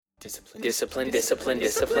Discipline. Stoners!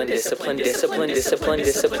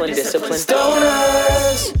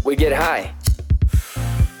 We get high.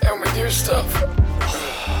 And we do stuff.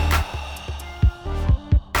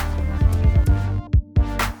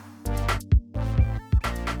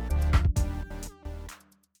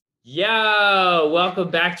 Yo,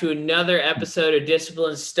 welcome back to another episode of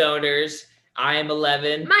Discipline Stoners. I am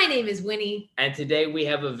 11. My name is Winnie. And today we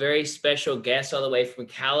have a very special guest all the way from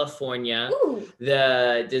California. Ooh.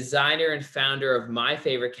 The designer and founder of my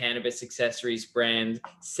favorite cannabis accessories brand,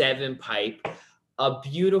 Seven Pipe. A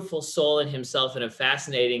beautiful soul in himself and a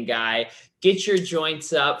fascinating guy. Get your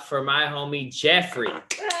joints up for my homie, Jeffrey.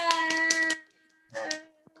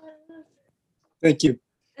 Thank you.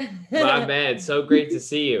 My man, so great to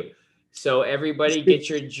see you. So everybody get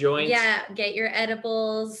your joints. Yeah, get your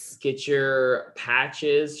edibles. Get your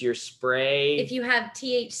patches, your spray. If you have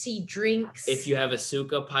THC drinks. If you have a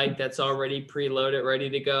Suka pipe that's already preloaded, ready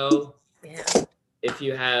to go. Yeah. If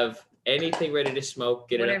you have anything ready to smoke,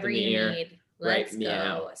 get whatever it up in the air. Need. Let's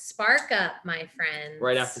go. Spark up, my friends.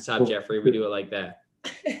 Right off the top, Jeffrey. We do it like that.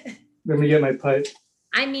 Let me get my pipe.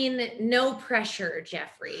 I mean, no pressure,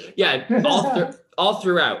 Jeffrey. Yeah, all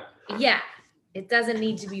throughout. Yeah. It doesn't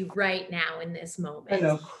need to be right now in this moment. I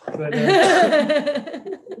know. But,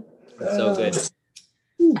 so good.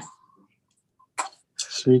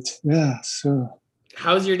 Sweet. Yeah. So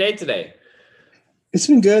how's your day today? It's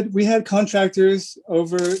been good. We had contractors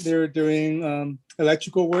over. They were doing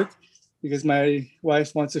electrical work because my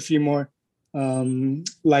wife wants a few more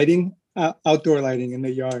lighting, outdoor lighting in the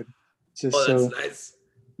yard. Just that's nice.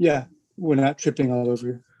 Yeah, we're not tripping all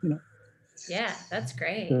over, Yeah, that's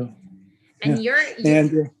great. So, and yeah.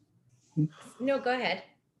 No, go ahead.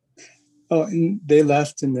 Oh, and they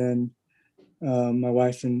left, and then my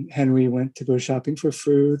wife and Henry went to go shopping for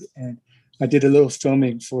food, and I did a little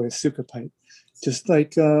filming for a Suka pipe, just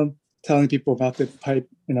like telling people about the pipe,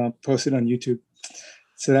 and I'll post it on YouTube.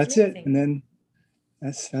 So that's Amazing. it, and then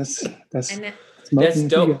that's that's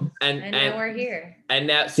dope. And now we're here. And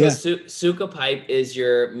now, so yeah. Suka pipe is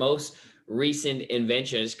your most recent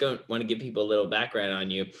invention. I just want to give people a little background on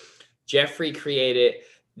you. Jeffrey created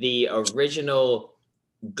the original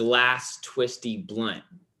glass twisty blunt,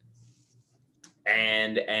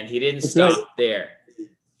 and he didn't stop there.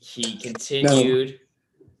 He continued.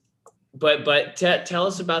 No. But tell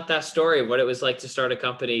us about that story, what it was like to start a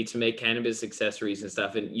company to make cannabis accessories and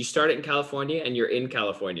stuff. And you started in California, and you're in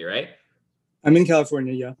California, right? I'm in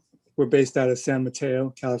California. Yeah, we're based out of San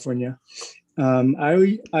Mateo, California.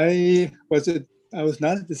 I was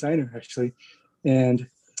not a designer actually, and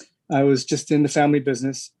I was just in the family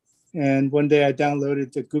business. And one day I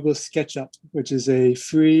downloaded the Google SketchUp, which is a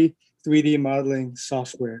free 3D modeling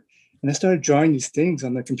software. And I started drawing these things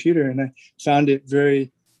on the computer, and I found it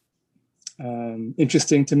very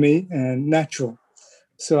interesting to me and natural.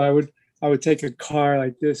 So I would take a car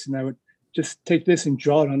like this, and I would just take this and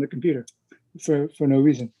draw it on the computer for no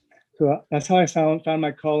reason. So that's how I found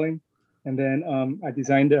my calling. And then I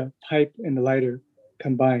designed a pipe and a lighter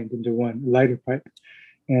combined into one lighter pipe.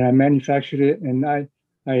 And I manufactured it, and I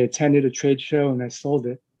attended a trade show, and I sold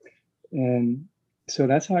it. And so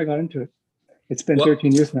that's how I got into it. It's been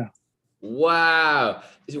 13 years now. Wow.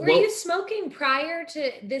 Were you smoking prior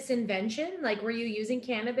to this invention? Like, were you using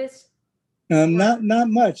cannabis? Not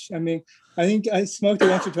much. I mean, I think I smoked it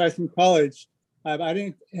once or twice in college. I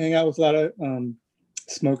didn't hang out with a lot of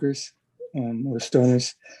smokers or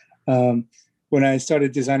stoners. When I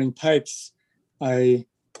started designing pipes, I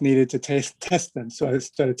needed to test them. So I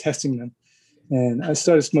started testing them, and I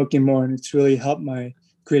started smoking more, and it's really helped my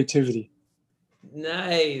creativity.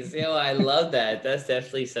 Nice. I love that. That's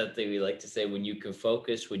definitely something we like to say. When you can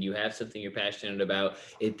focus, when you have something you're passionate about,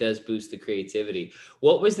 it does boost the creativity.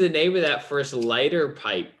 What was the name of that first lighter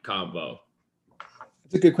pipe combo?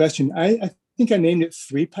 That's a good question. I think I named it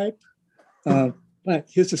 3 Pipe. But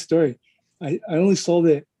here's the story. I only sold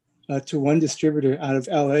it to one distributor out of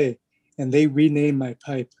LA, and they renamed my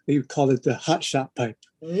pipe. They called it the Hot Shot pipe.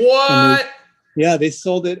 What? They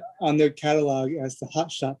sold it on their catalog as the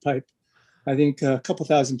Hot Shot pipe. I think a couple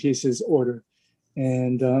thousand pieces order.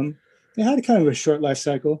 And it had kind of a short life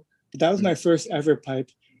cycle. But that was my first ever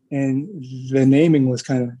pipe. And the naming was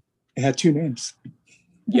it had 2 names.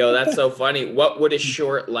 Yo, that's so funny. What would a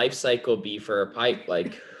short life cycle be for a pipe?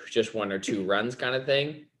 Like just 1 or 2 runs kind of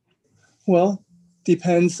thing? Well,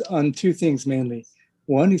 depends on 2 things mainly.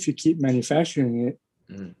 1, if you keep manufacturing it,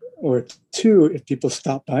 or 2, if people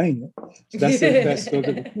stop buying it. So that's the best.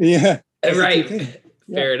 Yeah. Right.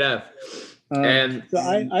 Fair enough. So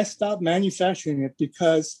I stopped manufacturing it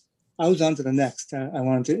because I was on to the next. I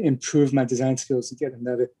wanted to improve my design skills to get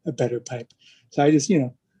a better pipe. So I just,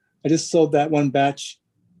 I just sold that one batch.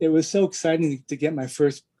 It was so exciting to get my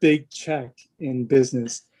first big check in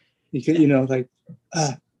business. You could, like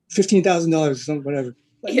 $15,000 or something, whatever.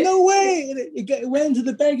 Like, no way! It went into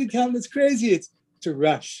the bank account. It's crazy. It's a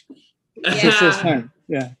rush. It's the first time.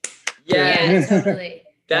 Yeah. Yeah, totally.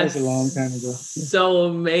 That That's was a long time ago. So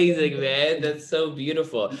amazing, man. That's so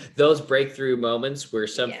beautiful. Those breakthrough moments where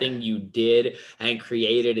something you did and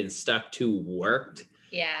created and stuck to worked.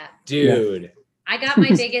 Yeah. Dude. I got my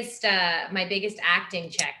biggest acting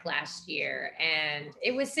check last year, and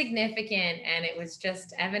it was significant. And it was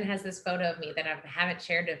just, Evan has this photo of me that I haven't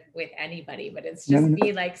shared it with anybody, but it's just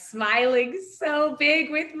me like smiling so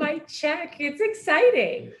big with my check. It's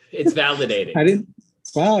exciting. It's validating.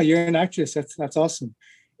 Wow, you're an actress. That's awesome.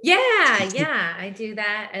 Yeah. I do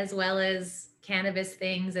that as well as cannabis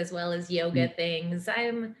things, as well as yoga things.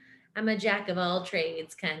 I'm a jack of all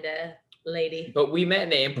trades kind of lady. But we met in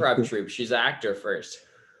the improv troupe. She's an actor first.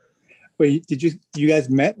 Wait, you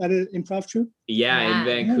guys met at an improv troupe? Yeah, in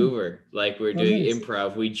Vancouver. Like we're doing nice.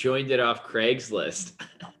 improv. We joined it off Craigslist.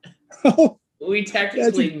 Oh, We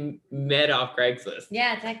technically met off Craigslist.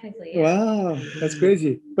 Yeah, technically. Yeah. wow, that's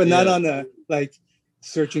crazy. But not on a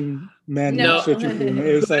searching men, searching for women.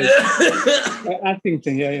 It was like an acting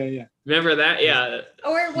thing. Yeah. Remember that? Yeah.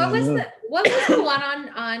 Or what was the one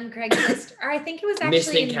on Craigslist? Or I think it was actually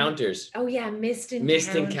Missed Encounters. Missed Encounters.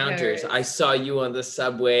 Missed Encounters. I saw you on the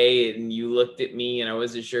subway and you looked at me and I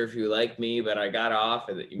wasn't sure if you liked me, but I got off.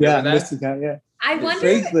 And you remember that? Missed Encounters. Yeah. I wonder.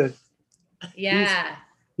 Craigslist. Yeah.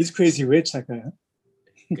 He's crazy rich like that.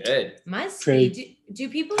 Good. Must Craig. be. Do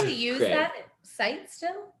people use that site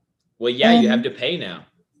still? Well, yeah, you have to pay now.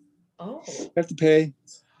 Oh. You have to pay.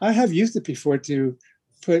 I have used it before to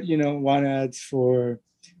put, want ads for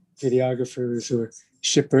videographers or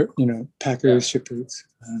packers, shippers.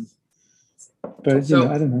 But I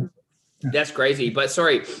don't know. That's crazy. But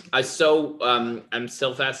sorry, I'm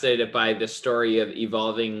still fascinated by the story of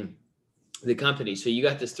evolving the company. So you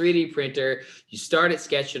got this 3D printer, you started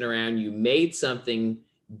sketching around, you made something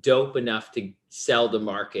dope enough to sell the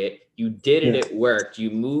market. You did it, it worked, you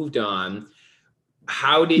moved on.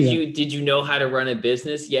 How did you know how to run a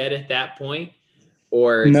business yet at that point?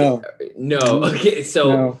 Or no. Okay,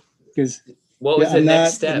 so what was the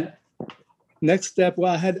next step? Next step,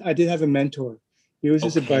 well, I did have a mentor. He was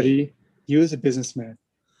just a buddy. He was a businessman.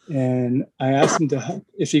 And I asked him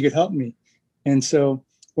if he could help me. And so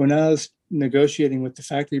when I was negotiating with the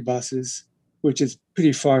factory bosses, which is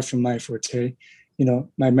pretty far from my forte,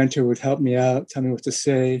 my mentor would help me out, tell me what to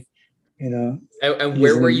say, And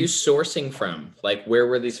where were you sourcing from? Like, where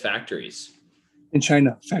were these factories? In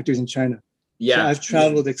China, factories in China. Yeah. So I've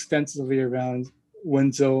traveled extensively around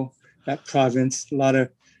Wenzhou, that province, a lot of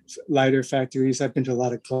lighter factories. I've been to a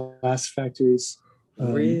lot of glass factories.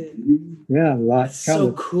 Really? Yeah, a lot. That's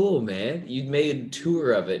so cool, man. You made a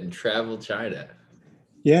tour of it and traveled China.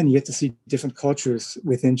 Yeah, and you get to see different cultures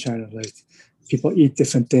within China. Like people eat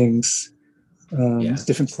different things,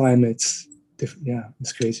 different climates.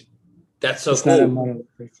 It's crazy. That's so cool.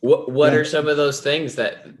 What are some of those things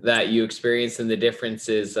that you experience and the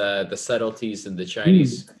differences, the subtleties in the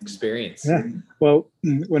Chinese experience? Yeah. Well,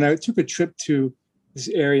 when I took a trip to this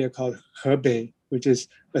area called Hebei, which is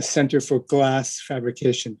a center for glass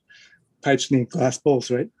fabrication, pipes and glass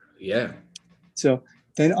bowls, right? Yeah. So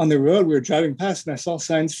then on the road, we were driving past and I saw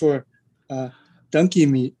signs for donkey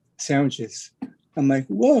meat sandwiches. I'm like,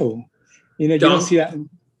 whoa. You don't see that.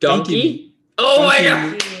 Donkey? Oh my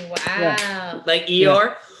God. Wow. Yeah. Like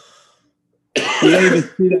Eeyore? Yeah. You don't even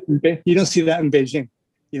see that. You don't see that in Beijing.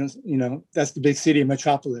 That's the big city,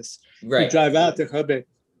 metropolis. Right. You drive out to Hebei,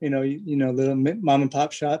 little mom and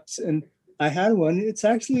pop shops. And I had one. It's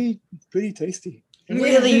actually pretty tasty.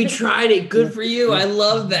 Really? You tried it? Good for you. I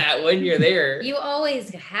love that when you're there. You always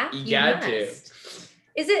have. You got to.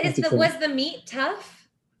 Was the meat tough?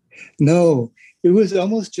 No, it was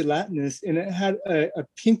almost gelatinous and it had a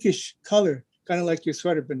pinkish color, kind of like your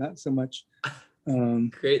sweater, but not so much.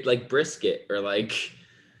 Great, like brisket or like.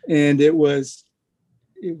 And it would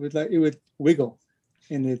wiggle,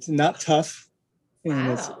 and it's not tough, and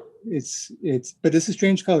wow. it's but it's a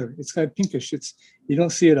strange color. It's kind of pinkish. You don't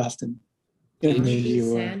see it often.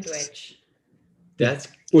 Sandwich.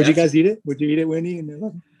 Would you guys eat it? Would you eat it, Wendy?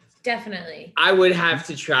 Definitely. I would have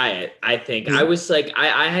to try it. I think I was like,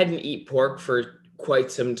 I hadn't eaten pork for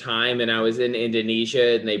quite some time, and I was in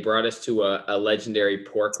Indonesia, and they brought us to a legendary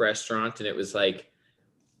pork restaurant, and it was like,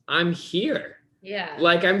 I'm here. Yeah.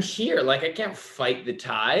 Like I'm here. Like I can't fight the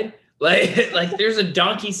tide. Like there's a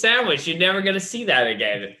donkey sandwich. You're never gonna see that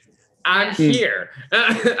again. I'm here.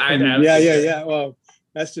 Yeah. Well,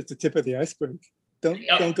 that's just the tip of the iceberg.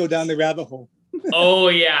 Don't go down the rabbit hole. Oh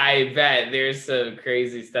yeah, I bet there's some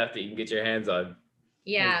crazy stuff that you can get your hands on.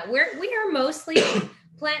 Yeah, we are mostly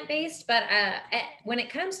plant-based, but when it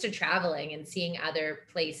comes to traveling and seeing other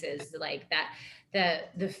places like that,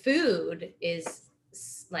 the food is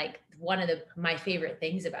like one of my favorite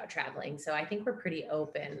things about traveling. So I think we're pretty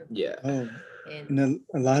open. Yeah. Oh, In and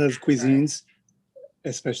a lot of cuisines,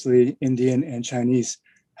 especially Indian and Chinese,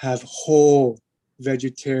 have whole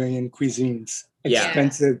vegetarian cuisines, Yeah.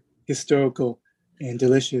 expensive, historical, and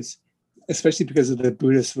delicious, especially because of the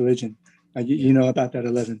Buddhist religion. You know about that,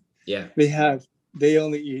 11. Yeah. They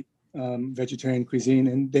only eat vegetarian cuisine,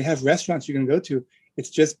 and they have restaurants you can go to. It's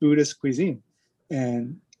just Buddhist cuisine,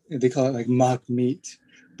 and they call it like mock meat,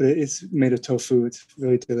 but it's made of tofu. It's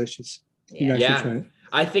really delicious. You guys should try it.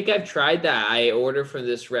 I think I've tried that. I ordered from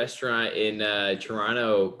this restaurant in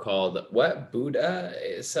Toronto called what? Buddha?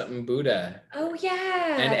 Something Buddha. Oh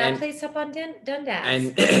yeah, that place up on Dundas.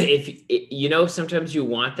 And if sometimes you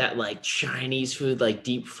want that like Chinese food, like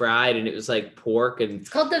deep fried, and it was like pork and it's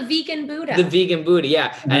called the vegan Buddha. The vegan Buddha,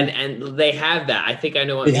 yeah. And they have that. I think I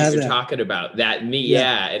know what meat you're talking about. That meat,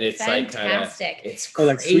 yeah. And it's fantastic. Like it's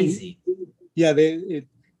crazy. Yeah, they're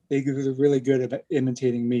really good about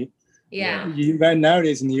imitating meat. Yeah. Right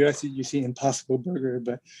nowadays in the US, you see Impossible Burger,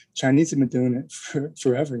 but Chinese have been doing it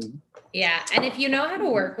forever. Yeah. And if you know how to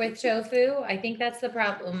work with tofu, I think that's the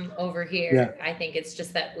problem over here. Yeah. I think it's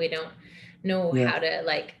just that we don't know how to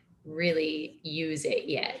like really use it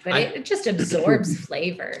yet, but it just absorbs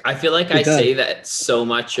flavor. I feel like I say that so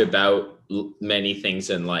much about many things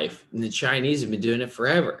in life. And the Chinese have been doing it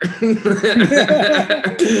forever.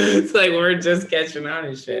 It's like we're just catching on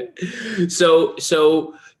and shit. So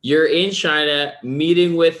you're in China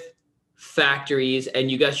meeting with factories, and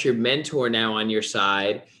you got your mentor now on your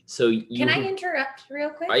side. So can I interrupt real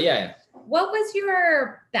quick? Yeah. What was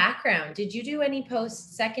your background? Did you do any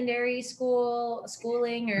post-secondary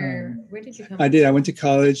schooling, or where did you come from? I did. I went to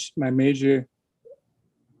college. My major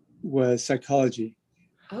was psychology.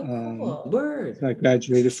 Oh, cool. Word. So I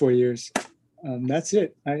graduated 4 years. That's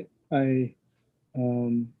it. Then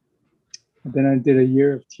I did a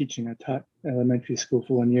year of teaching. I taught elementary school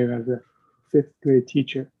for 1 year as a 5th grade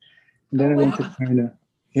teacher. And then I went to China.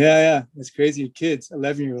 Yeah. It's crazy. Kids,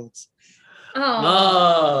 11-year-olds.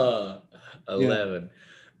 Oh, 11.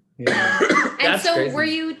 Yeah. And so crazy. Were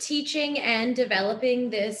you teaching and developing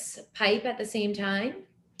this pipe at the same time?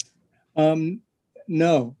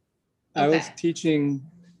 No. I was teaching.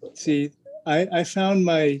 See, I found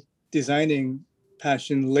my designing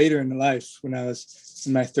passion later in life when I was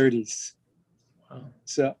in my 30s. Wow.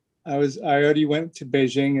 So I already went to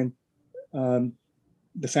Beijing, and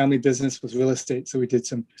the family business was real estate. So I did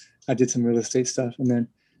some real estate stuff. And then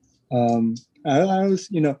I was,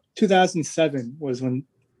 2007 was when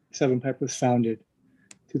Seven Pipe was founded.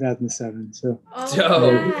 2007. So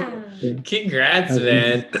Congrats,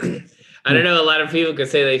 man. I don't know, a lot of people could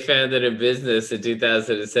say they founded a business in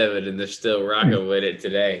 2007 and they're still rocking with it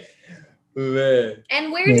today. Man.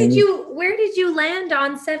 And where did you land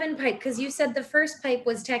on Seven Pipe? Because you said the first pipe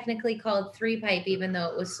was technically called Three Pipe, even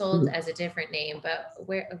though it was sold as a different name. But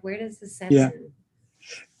where does the seven? Yeah.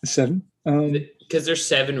 The seven? Because there's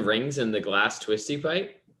 7 rings in the glass twisty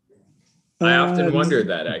pipe. I often wondered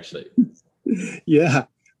that, actually. Yeah,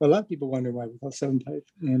 a lot of people wonder why we call Seven Pipe,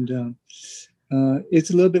 and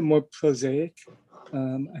it's a little bit more prosaic.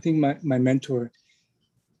 I think my mentor,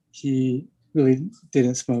 he really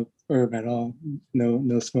didn't smoke herb at all.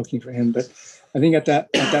 No smoking for him. But I think at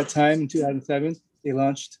that time in 2007, they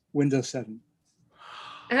launched Windows 7.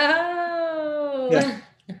 Oh. Yeah.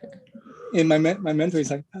 And my mentor, he's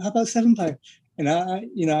like, "How about Seven Pipe?" And I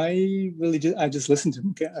really just listened to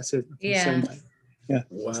him. Okay, I said, okay, Seven Pipe. Yeah.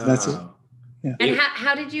 Wow. So that's it. Yeah. And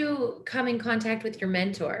how did you come in contact with your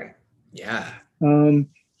mentor? Yeah.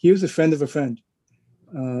 He was a friend of a friend.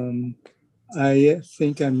 I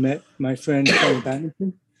think I met my friend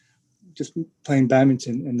playing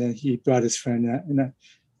badminton, and then he brought his friend, and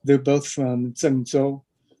they're both from Zhengzhou,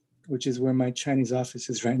 which is where my Chinese office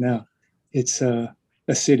is right now. It's a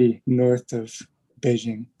city north of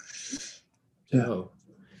Beijing. Yeah. Oh.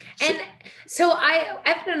 And so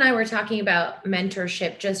Evan and I were talking about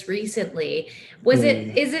mentorship just recently.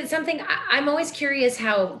 Is it something, I'm always curious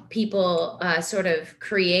how people sort of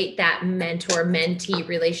create that mentor-mentee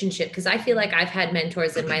relationship, because I feel like I've had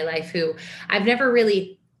mentors in my life who I've never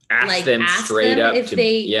really asked them if I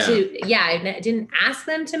didn't ask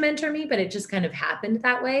them to mentor me, but it just kind of happened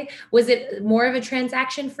that way. Was it more of a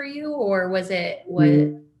transaction for you, or was it what?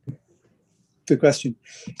 Good question.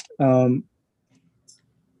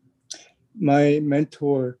 My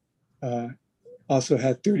mentor also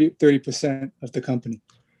had 30% of the company.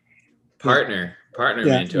 Partner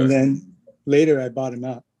Yeah, mentor. and then later I bought him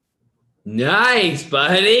out. Nice,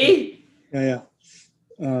 buddy. Yeah.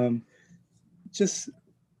 Just,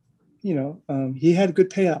 he had a good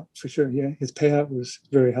payout for sure. Yeah, his payout was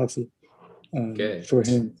very healthy Good. for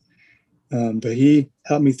him. But he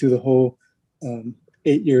helped me through the whole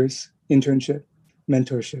 8 years internship,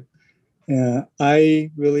 mentorship.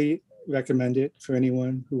 I really recommend it for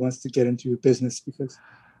anyone who wants to get into business, because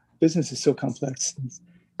business is so complex.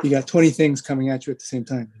 You got 20 things coming at you at the same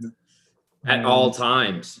time. At all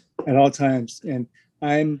times. At all times. And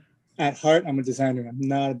at heart, I'm a designer. I'm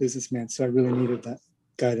not a businessman. So I really needed that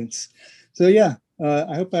guidance. So yeah,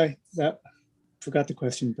 I hope I forgot the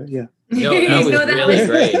question, but yeah. No, that was really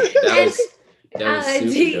great. That was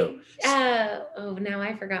super dope. Now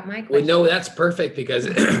I forgot my question. Well, no, that's perfect, because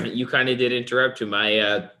you kind of did interrupt to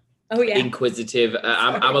my inquisitive.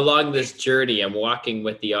 I'm along this journey. I'm walking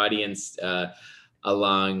with the audience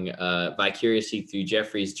along vicariously through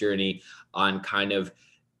Jeffrey's journey on kind of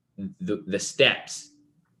the steps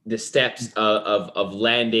of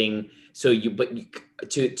landing. So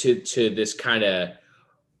to this kind of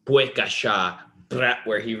buekasha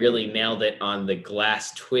where he really nailed it on the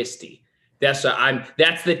glass twisty. That's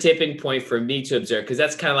the tipping point for me to observe, because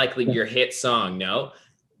that's kind of like your hit song, no?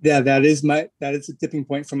 Yeah, that is the tipping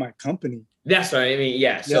point for my company. That's what I mean.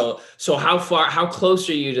 Yeah. So how close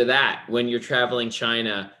are you to that when you're traveling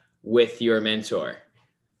China with your mentor?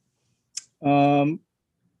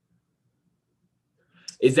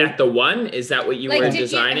 Is that the one? Is that what you were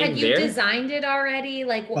designing? Had you designed it already?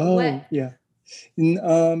 Like what? Oh, yeah. And,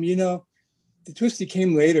 the Twisty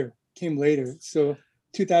came later. So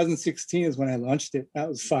 2016 is when I launched it. That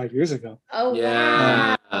was 5 years ago. Oh,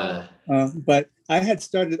 yeah. Wow. But I had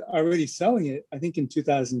started already selling it, I think in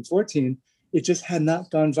 2014. It just had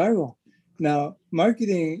not gone viral. Now,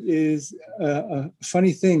 marketing is a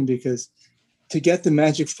funny thing, because to get the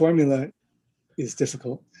magic formula is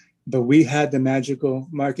difficult. But we had the magical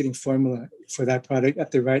marketing formula for that product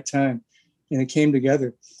at the right time. And it came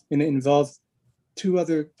together. And it involved two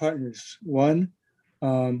other partners. One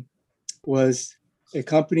was a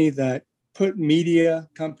company that put media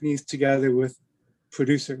companies together with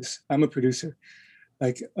producers. I'm a producer.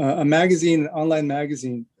 Like a magazine, an online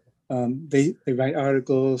magazine, they write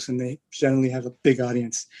articles and they generally have a big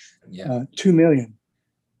audience. Yeah. 2 million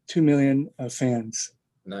fans.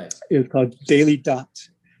 Nice. It was called Daily Dot.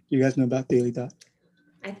 You guys know about Daily Dot?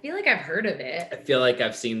 I feel like I've heard of it. I feel like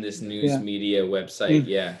I've seen this news media website.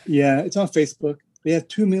 Yeah. Yeah, it's on Facebook. They have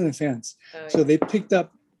 2 million fans. So they picked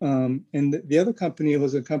up, and the other company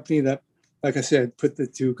was a company that, like I said, put the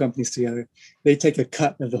two companies together. They take a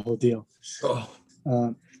cut of the whole deal. Oh.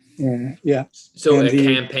 Yeah. So and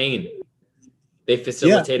campaign. They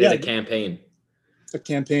facilitated a campaign. A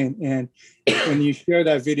campaign. And when you share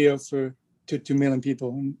that video to 2 million people,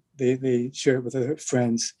 and they share it with their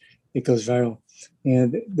friends, it goes viral.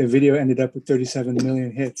 And the video ended up with 37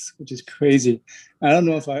 million hits, which is crazy. I don't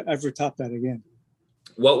know if I ever top that again.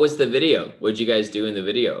 What was the video? What did you guys do in the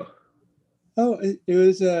video? Oh, it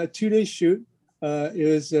was a 2-day shoot.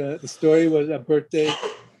 The story was a birthday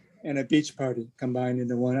and a beach party combined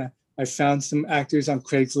into one. I found some actors on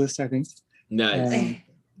Craigslist, I think. Nice.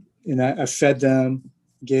 And I fed them,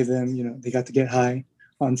 gave them, they got to get high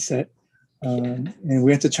on set. And we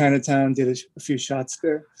went to Chinatown, did a few shots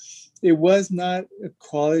there. It was not a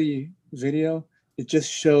quality video. It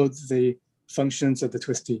just showed the functions of the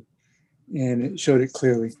Twisty, and it showed it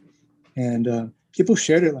clearly. And people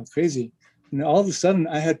shared it like crazy. And all of a sudden,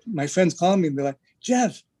 I had my friends calling me. They're like,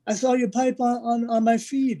 "Jeff, I saw your pipe on my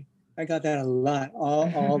feed." I got that a lot,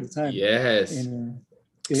 all the time. Yes. And,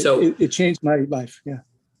 it changed my life. Yeah.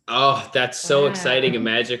 Oh, that's so exciting and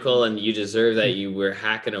magical, and you deserve that. You were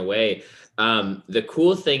hacking away. The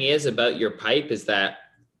cool thing is about your pipe is that,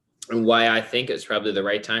 and why I think it's probably the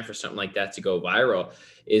right time for something like that to go viral,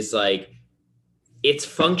 is like its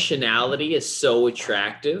functionality is so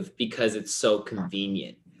attractive because it's so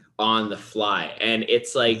convenient on the fly. And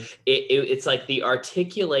it's like it's like the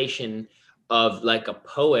articulation of like a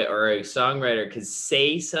poet or a songwriter could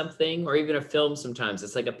say something, or even a film. Sometimes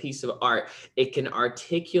it's like a piece of art. It can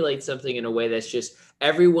articulate something in a way that's just,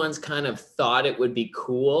 everyone's kind of thought it would be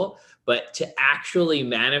cool, but to actually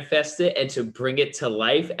manifest it and to bring it to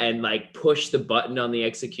life and like push the button on the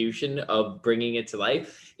execution of bringing it to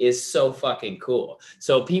life is so fucking cool.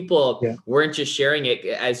 So people weren't just sharing it.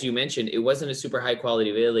 As you mentioned, it wasn't a super high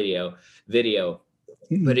quality video,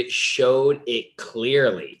 but it showed it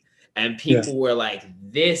clearly. And people were like,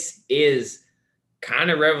 this is kind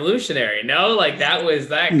of revolutionary. No, like that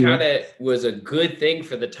kind of was a good thing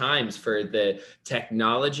for the times, for the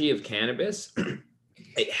technology of cannabis.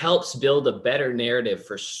 it helps build a better narrative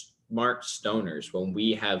for smart stoners when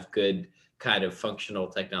we have good kind of functional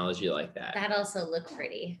technology like that. That also look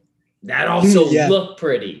pretty. That also Yeah. look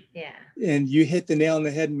pretty. Yeah. And you hit the nail on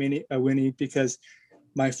the head, Winnie, because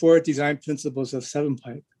my 4 design principles of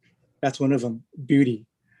 7-Pipe, that's one of them, beauty.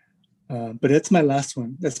 But that's my last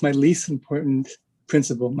one. That's my least important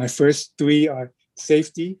principle. My first 3 are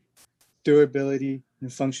safety, durability, and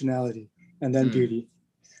functionality, and then beauty.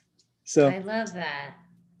 So I love that.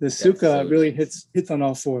 the Suka really hits on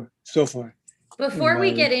all 4 so far. Before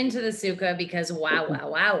we get into the Suka, because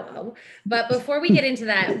wow. But before we get into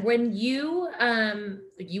that, when you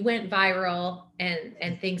went viral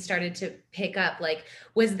and things started to pick up, like,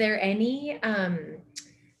 was there any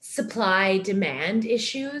supply demand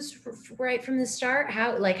issues right from the start?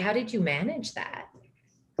 How did you manage that?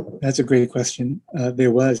 That's a great question.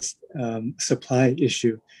 There was supply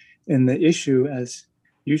issue, and the issue, as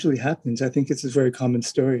usually happens, I think it's a very common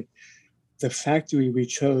story. The factory we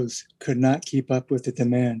chose could not keep up with the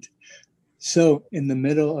demand. So in the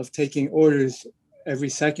middle of taking orders every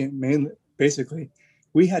second, basically,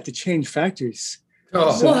 we had to change factories.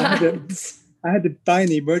 Oh, so I had to buy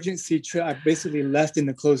an emergency trip. I basically left in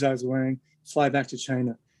the clothes I was wearing, fly back to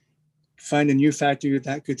China, find a new factory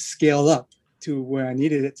that could scale up to where I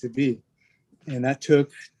needed it to be. And that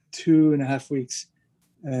took 2.5 weeks.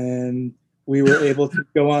 And we were able to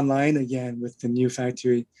go online again with the new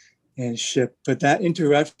factory and ship. But that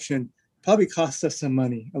interruption probably cost us some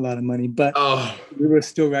money, a lot of money, but we were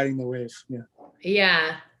still riding the wave.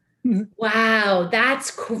 Yeah. Wow,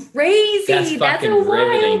 that's crazy. That's fucking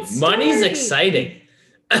riveting. Money's exciting.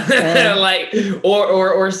 Like,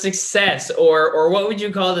 or success, or what would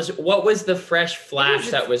you call this? What was the fresh flash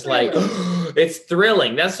that was like, it's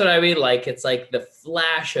thrilling. That's what I mean. Like, it's like the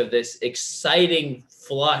flash of this exciting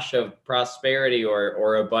flush of prosperity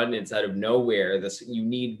or abundance out of nowhere. You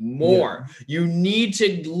need more. Yeah. You need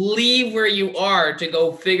to leave where you are to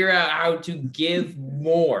go figure out how to give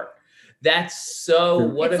more. That's so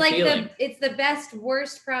what it's a feeling. It's the best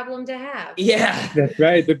worst problem to have. Yeah, that's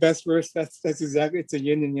right. The best worst. That's exactly. It's a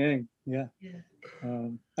yin and yang. Yeah.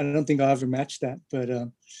 I don't think I'll ever match that, but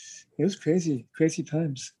it was crazy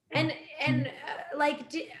times. And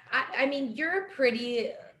I mean, you're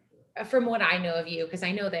pretty. From what I know of you, because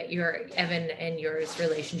I know that Evan and yours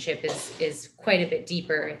relationship is quite a bit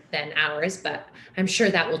deeper than ours, but I'm sure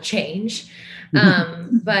that will change.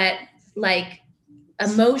 But like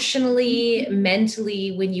emotionally,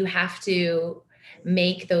 mentally, when you have to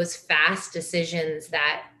make those fast decisions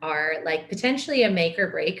that are like potentially a make or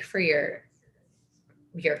break for your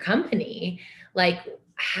company, like,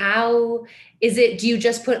 how is it? Do you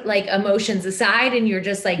just put like emotions aside and you're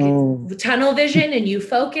just like tunnel vision and you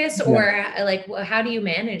focus, or like, how do you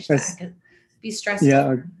manage that? It'd be stressful.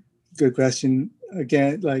 Yeah, good question.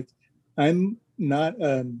 Again, like, I'm not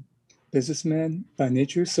a businessman by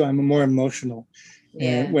nature, so I'm more emotional.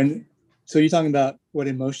 Yeah. So you're talking about what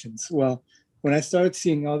emotions? Well, when I started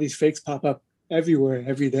seeing all these fakes pop up everywhere,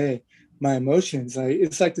 every day, my emotions,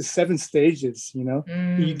 it's like the 7 stages, you know.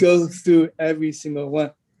 You go through every single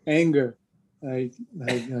one. Anger, like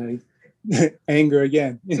anger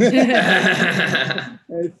again.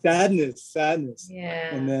 Sadness.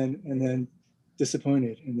 Yeah. And then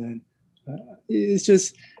disappointed, and then it's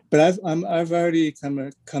just. But I've already come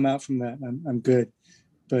out from that. I'm good,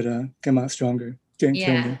 but come out stronger.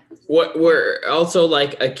 Yeah. What we're also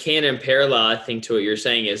like a canon parallel, I think, to what you're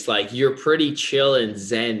saying is like, you're pretty chill and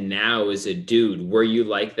zen now as a dude. Were you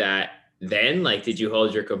like that then? Like, did you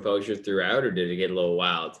hold your composure throughout, or did it get a little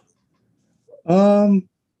wild? I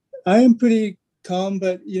am pretty calm,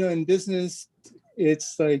 but in business,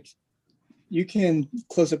 it's like you can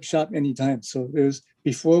close up shop anytime. So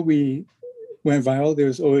before we went viral, there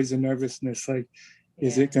was always a nervousness, like,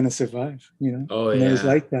 is it going to survive? And it was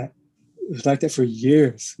like that. It was like that for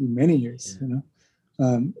years, many years, and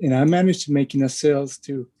I managed to make enough sales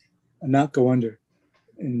to not go under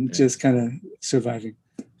and just kind of surviving.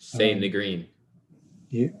 Stay in the green.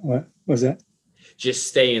 Yeah. What was that? Just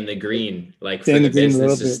stay in the green, like for the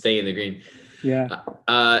business, just stay in the green. Yeah.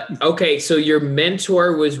 Okay. So your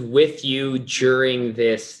mentor was with you during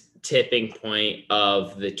this tipping point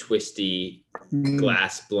of the twisty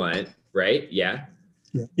glass blunt, right? Yeah.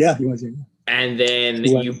 Yeah. He was here. And then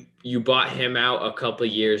you bought him out a couple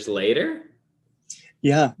of years later?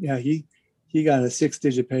 Yeah. He got a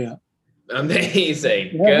 6-digit payout.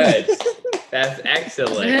 Amazing. Good. That's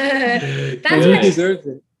excellent. He deserves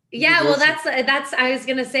it. Yeah, well, that's I was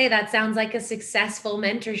gonna say, that sounds like a successful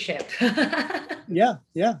mentorship. Yeah,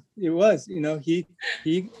 it was.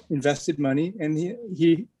 He invested money and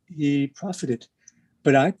he profited,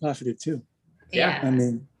 but I profited too. Yeah. I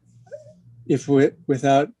mean,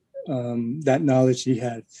 without that knowledge he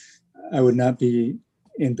had, I would not be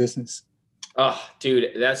in business. Oh,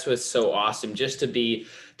 dude, that's what's so awesome. Just to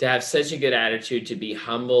have such a good attitude, to be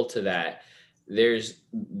humble to that.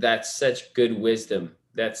 That's such good wisdom.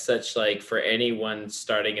 That's such, like, for anyone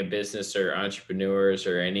starting a business or entrepreneurs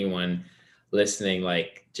or anyone listening,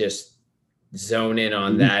 like, just zone in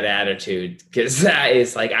on that attitude, because that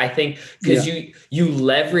is, like, I think, because you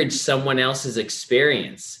leverage someone else's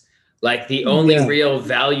experience. Like, the only real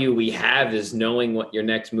value we have is knowing what your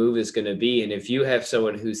next move is going to be. And if you have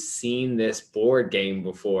someone who's seen this board game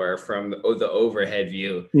before from the overhead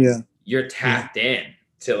view, you're tapped in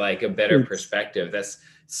to, like, a better perspective. That's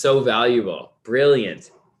so valuable. Brilliant.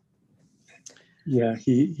 Yeah,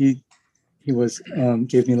 he was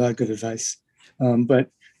gave me a lot of good advice. But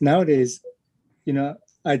nowadays,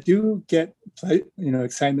 I do get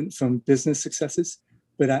excitement from business successes,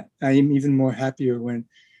 but I am even more happier when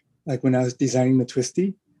I was designing the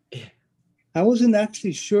Twisty, I wasn't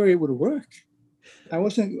actually sure it would work. I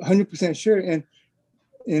wasn't 100% sure. And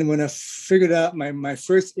when I figured out my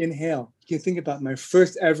first inhale, you can think about my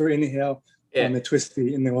first ever inhale on the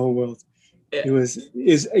Twisty in the whole world. It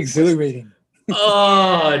is exhilarating.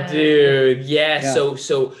 Oh, dude. Yeah.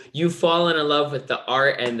 So you've fallen in love with the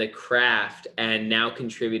art and the craft, and now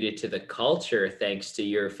contributed to the culture thanks to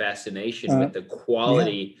your fascination with the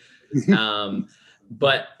quality.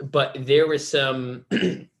 But there was some,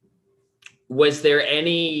 was there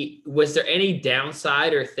any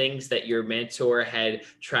downside or things that your mentor had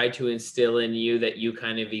tried to instill in you that you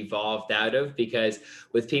kind of evolved out of? Because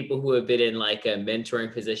with people who have been in, like, a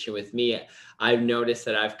mentoring position with me, I've noticed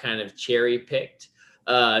that I've kind of cherry picked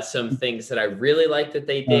some things that I really like that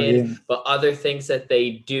they did, but other things that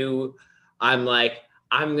they do, I'm like,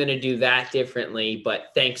 I'm going to do that differently,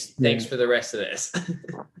 but thanks for the rest of this.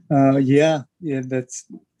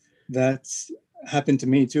 That's happened to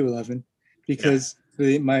me too, Levin, because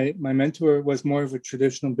my mentor was more of a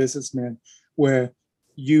traditional businessman, where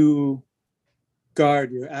you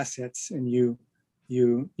guard your assets and you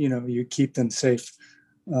keep them safe,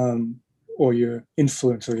 or your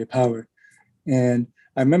influence or your power. And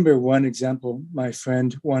I remember one example, my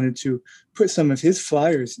friend wanted to put some of his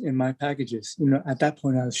flyers in my packages. At that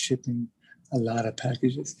point I was shipping a lot of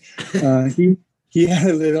packages. He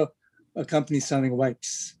had a company selling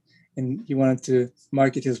wipes, and he wanted to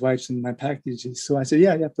market his wipes in my packages. So I said,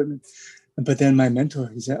 yeah, but then my mentor,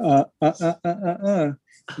 he said,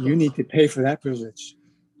 you need to pay for that privilege.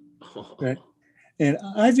 Right. And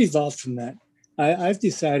I've evolved from that. I've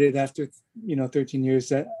decided after 13 years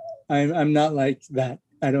that I'm not like that.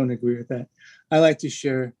 I don't agree with that. I like to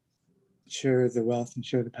share the wealth and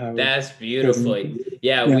share the power. That's beautiful.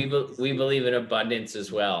 We believe in abundance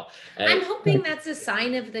as well. I'm hoping that's a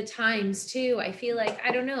sign of the times too. I feel like,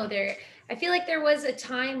 I don't know, I feel like there was a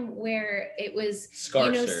time where it was,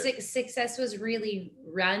 success was really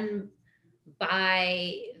run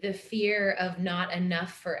by the fear of not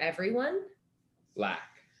enough for everyone. Lack.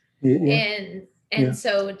 And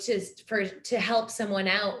so to help someone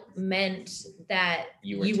out meant that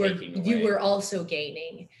you were also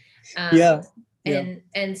gaining.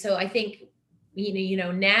 And so I think,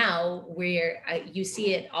 now you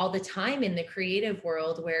see it all the time in the creative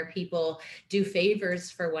world, where people do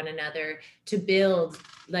favors for one another to build,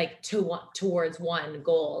 like, towards one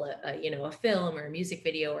goal, a film or a music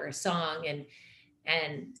video or a song.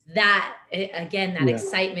 And that, again, that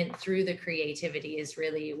excitement through the creativity is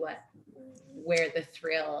really where the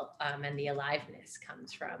thrill and the aliveness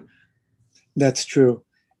comes from. That's true.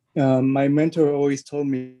 My mentor always told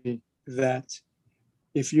me that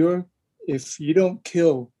if you don't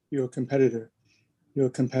kill your competitor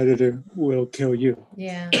will kill you.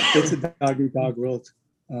 Yeah. It's a dog-eat-dog world.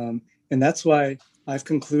 And that's why I've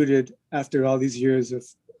concluded, after all these years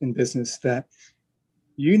in business, that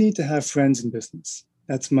you need to have friends in business.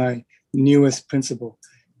 That's my newest principle,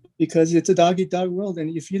 because it's a dog-eat-dog world.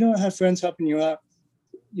 And if you don't have friends helping you out,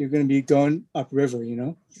 you're going to be going upriver,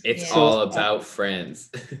 It's all about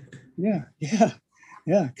friends. Yeah.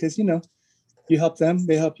 Because, you help them,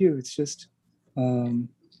 they help you. It's just,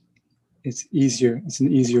 it's easier. It's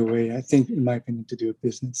an easier way, I think, in my opinion, to do a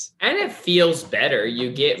business. And it feels better.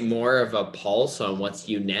 You get more of a pulse on what's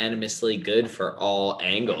unanimously good for all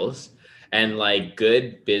angles. And, like,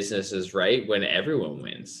 good business is right when everyone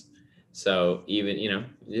wins. So even,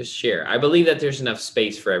 just share. I believe that there's enough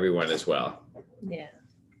space for everyone as well. Yeah.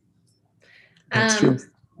 That's true.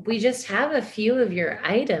 We just have a few of your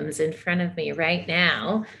items in front of me right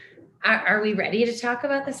now. Are we ready to talk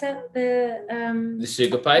about the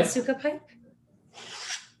Suka pipe? The Suka pipe?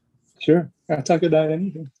 Sure. I'll talk about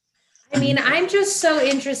anything. I mean, I'm just so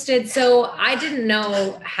interested. So I didn't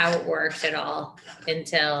know how it worked at all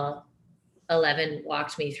until 11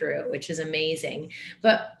 walked me through it, which is amazing.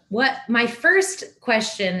 But what my first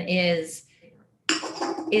question is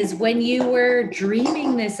when you were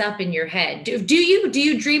dreaming this up in your head, do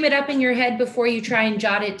you dream it up in your head before you try and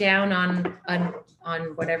jot it down on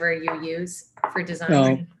whatever you use for design?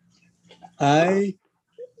 No. I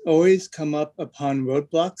always come up upon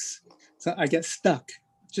roadblocks. So I get stuck,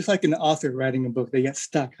 just like an author writing a book. They get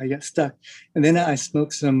stuck. I get stuck. And then I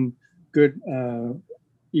smoke some good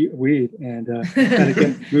weed and kind of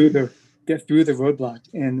get through the roadblock.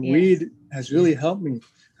 And Yes. weed has really helped me.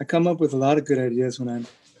 I come up with a lot of good ideas when I'm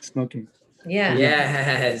smoking. Yeah.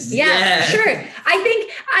 Yes. Yeah, yes. sure. I think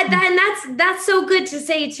and that's so good to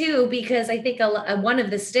say too, because I think one of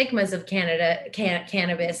the stigmas of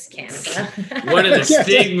cannabis, Canada. One of the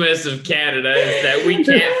stigmas of Canada is that we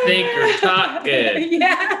can't think or talk good.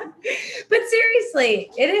 Yeah, but seriously,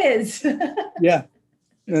 it is. Yeah.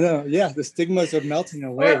 No. Yeah. The stigmas are melting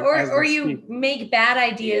away. or you make bad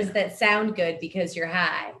ideas that sound good because you're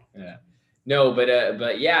high. Yeah. No,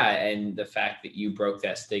 but yeah, and the fact that you broke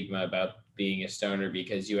that stigma about being a stoner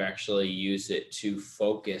because you actually use it to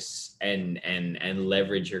focus and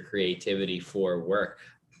leverage your creativity for work.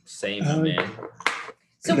 Same, man.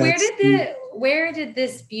 So where did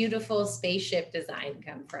this beautiful spaceship design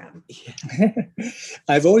come from?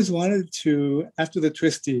 I've always wanted to, after the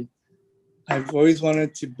Twisty, I've always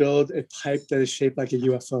wanted to build a pipe that is shaped like a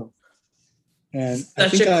UFO. And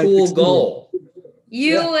Such a cool goal.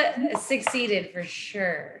 You succeeded for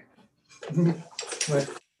sure.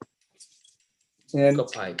 And Go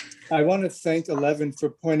pipe. I want to thank 11 for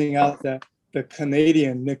pointing out that the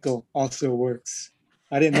Canadian nickel also works.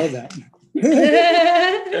 I didn't know that.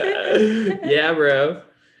 Yeah, bro.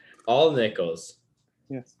 All nickels.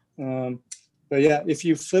 Yes. But yeah, if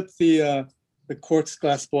you flip the quartz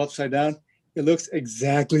glass bowl upside down, it looks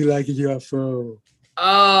exactly like a UFO.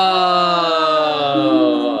 Oh,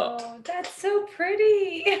 that's so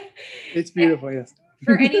pretty. It's beautiful, yes.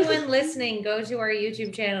 For anyone listening, go to our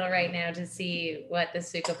YouTube channel right now to see what the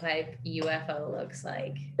Suka Pipe UFO looks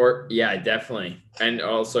like. Or yeah, definitely. And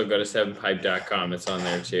also go to 7pipe.com. It's on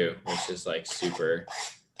there too, which is like super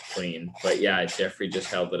clean. But yeah, Jeffrey just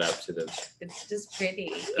held it up to the. It's just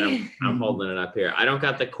pretty. I'm holding it up here. I don't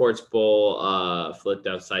got the quartz bowl flipped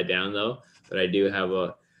upside down though, but I do have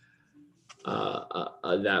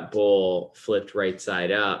that bowl flipped right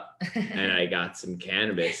side up, and I got some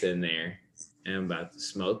cannabis in there. And I'm about to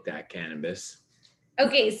smoke that cannabis.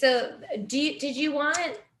 Okay, so do you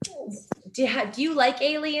like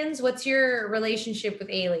aliens? What's your relationship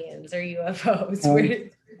with aliens or UFOs?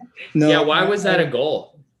 No. Yeah, why was that a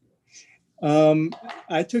goal?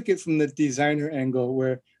 I took it from the designer angle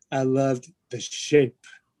where I loved the shape.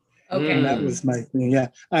 Okay. And that was my thing. Yeah.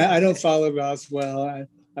 I don't follow Roswell.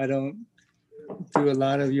 I don't do a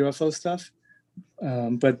lot of UFO stuff.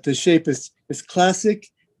 But the shape is classic.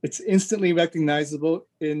 It's instantly recognizable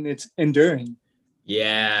and it's enduring.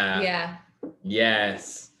 Yeah. Yeah.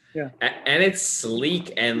 Yes. Yeah. And it's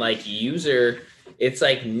sleek and like it's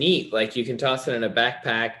like neat. Like you can toss it in a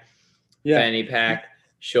backpack, fanny pack,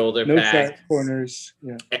 shoulder no pack. sharp corners.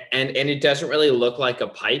 Yeah. And it doesn't really look like a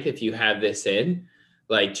pipe if you have this in.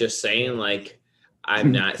 Like just saying, like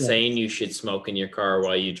I'm not saying you should smoke in your car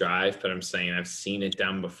while you drive, but I'm saying I've seen it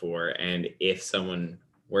done before. And if someone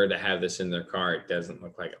were to have this in their car, it doesn't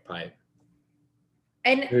look like a pipe.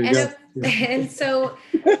 And so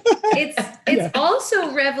it's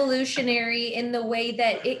also revolutionary in the way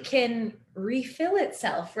that it can refill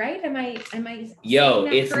itself, right? Am I Yo, saying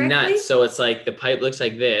that it's correctly? nuts. So it's like the pipe looks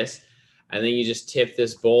like this, and then you just tip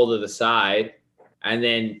this bowl to the side, and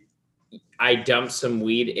then I dump some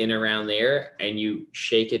weed in around there, and you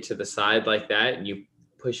shake it to the side like that, and you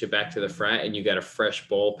push it back to the front, and you got a fresh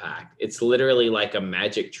bowl packed. It's literally like a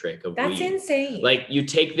magic trick of That's weed. insane. Like you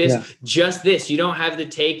take this, just this. You don't have to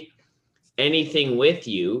take anything with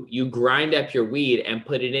you. You grind up your weed and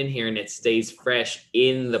put it in here, and it stays fresh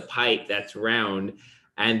in the pipe that's round.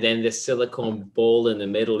 And then the silicone bowl in the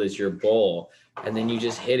middle is your bowl. And then you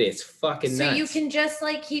just hit it. It's fucking nuts. So you can just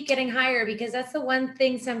like keep getting higher, because that's the one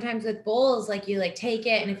thing sometimes with bowls, like you like take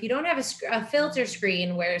it, and if you don't have a filter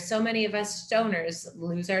screen, where so many of us stoners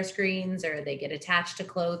lose our screens or they get attached to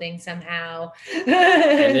clothing somehow.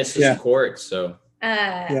 And this is quartz, so.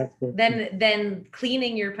 Then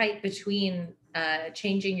cleaning your pipe between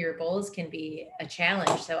changing your bowls can be a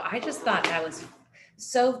challenge. So I just thought that was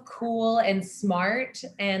so cool and smart,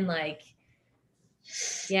 and like,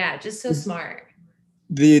 yeah, just so smart.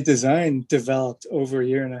 The design developed over a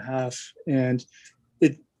year and a half, and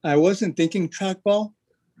I wasn't thinking trackball.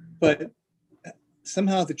 but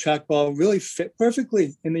somehow the trackball really fit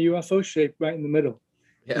perfectly in the UFO shape right in the middle.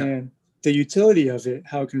 Yeah. And the utility of it,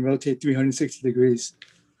 how it can rotate 360 degrees,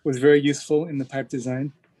 was very useful in the pipe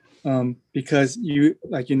design. Because you,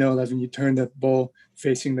 like, Levin, you turn the bowl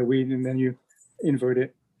facing the weed and then you invert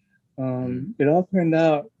it. It all turned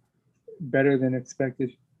out better than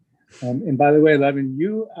expected. And by the way, Levin,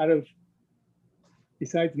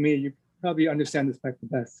 besides me, you probably understand this pipe the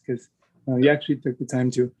best because you actually took the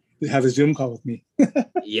time to have a Zoom call with me.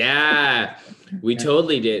 Yeah, we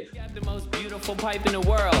totally did. Got the most beautiful pipe in the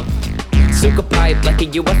world. Suka pipe like a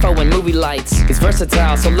UFO in movie lights. It's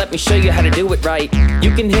versatile, so let me show you how to do it right. You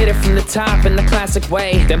can hit it from the top in the classic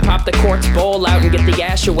way, then pop the quartz bowl out and get the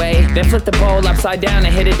ash away. Then flip the bowl upside down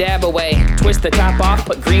and hit a dab away. Twist the top off,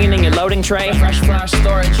 put green in your loading tray. Fresh flash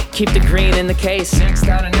storage, keep the green in the case. Next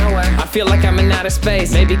out of nowhere, I feel like I'm in outer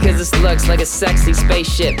space. Maybe cause this looks like a sexy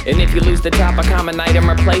spaceship. And if you lose the top, a common item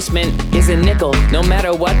replacement is a nickel, no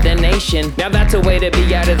matter what the nation. Now that's a way to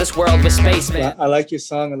be out of this world with spaceman. I like your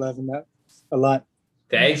song, 11, that a lot.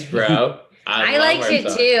 Thanks, bro. I love liked our it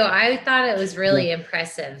song. too. I thought it was really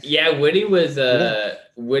impressive. Yeah, Woody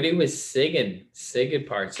was singing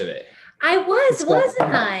parts of it. I wasn't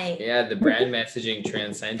I? Yeah, the brand messaging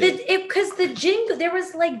transcended. Because the jingle, there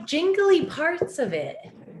was like jingly parts of it.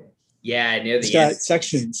 Yeah, near It's the got end.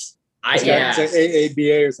 sections. Yeah. It's like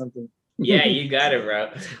AABA or something. Yeah, you got it, bro.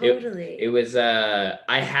 Totally. It was I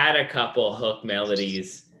had a couple hook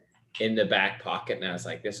melodies in the back pocket and I was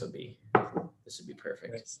like, this would be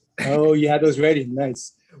perfect. Nice. Oh, you had those ready.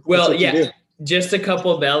 Nice. Well, That's what you yeah, do. just a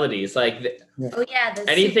couple melodies like Oh yeah, the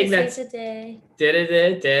Anything Super that's- Safe Today.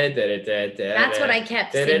 That's That's what I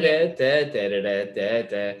kept singing.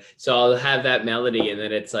 So I'll have that melody, and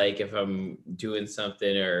then it's like if I'm doing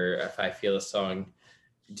something or if I feel a song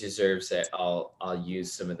deserves it, I'll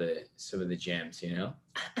use some of the jams, The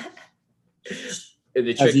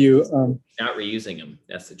trick Have you, not reusing them.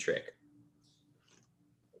 That's the trick.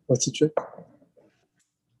 what's the trick?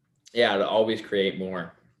 Yeah, to always create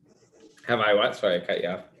more. Have I what? Sorry, I cut you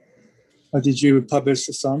off. Did you publish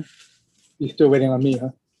the song? You're still waiting on me, huh?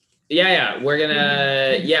 Yeah, we're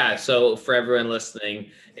gonna so for everyone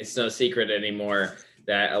listening, it's no secret anymore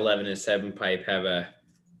that 11 and 7 pipe have a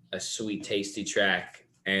sweet tasty track,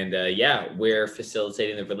 and we're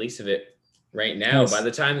facilitating the release of it right now. Nice. By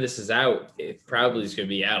the time this is out, it probably is gonna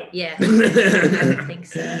be out. Yeah, I think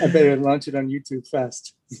so. I better launch it on YouTube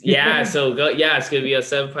fast. Yeah, so it's gonna be on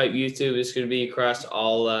 7 pipe YouTube. It's gonna be across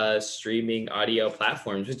all streaming audio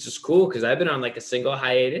platforms, which is cool because I've been on like a single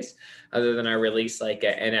hiatus other than I released like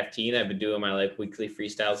an NFT and I've been doing my like weekly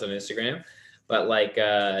freestyles on Instagram. But like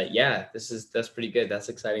that's pretty good. That's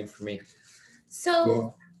exciting for me.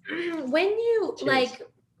 So when you Cheers.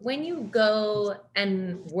 when you go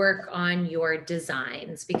and work on your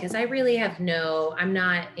designs, because I really I'm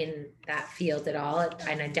not in that field at all.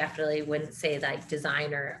 And I definitely wouldn't say like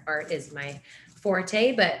design or art is my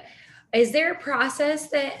forte, but is there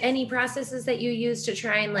any processes that you use to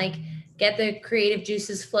try and like get the creative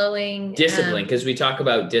juices flowing? Discipline, because we talk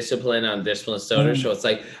about discipline on Discipline Stoner. So it's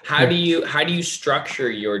like, how do you structure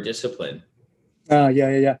your discipline?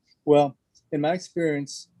 Yeah. Well, in my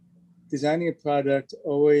experience, designing a product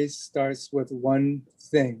always starts with one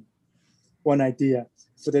thing, one idea.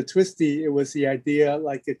 For the Twisty, it was the idea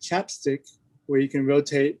like a chapstick where you can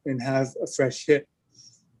rotate and have a fresh hit.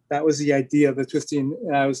 That was the idea of the Twisty.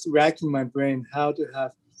 And I was racking my brain how to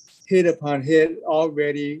have hit upon hit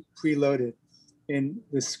already preloaded. And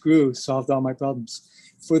the screw solved all my problems.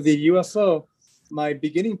 For the UFO, my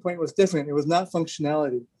beginning point was different. It was not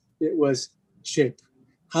functionality. It was shape.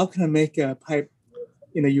 How can I make a pipe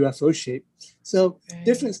in a UFO shape? So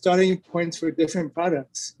different starting points for different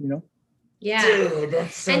products, Yeah. Dude,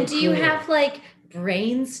 that's so And do you cool. have like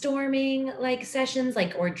brainstorming like sessions,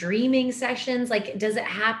 like, or dreaming sessions? Like, does it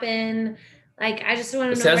happen? Like, I just want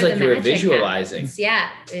to It know. sounds where like the you were magic visualizing. happens. Yeah.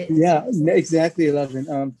 Yeah, exactly, 11.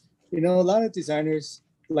 A lot of designers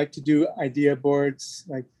like to do idea boards,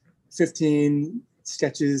 like 15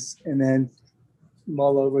 sketches and then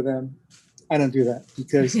mull over them. I don't do that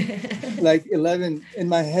because like 11 in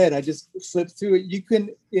my head, I just flip through it. You can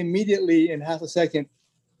immediately in half a second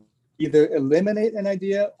either eliminate an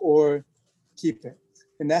idea or keep it.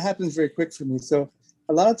 And that happens very quick for me. So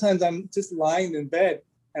a lot of times I'm just lying in bed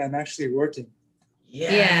and I'm actually working.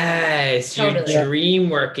 Yes, totally. you're dream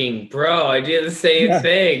working, bro. I do the same Yeah.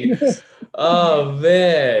 thing. Oh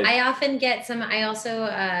man. I often get I also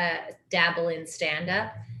dabble in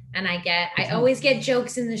stand-up, and I always get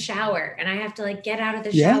jokes in the shower, and I have to like get out of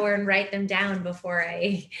the Yeah. shower and write them down before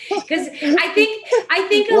because I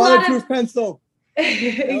think a lot of Waterproof pencil.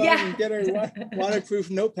 Yeah. We get our waterproof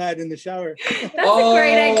notepad in the shower. That's a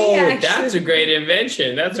great idea, actually. That's a great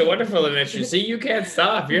invention. That's a wonderful invention. See, you can't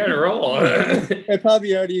stop. You're on a roll. It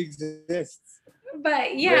probably already exists.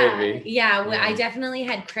 But yeah, Maybe. yeah, Yeah. I definitely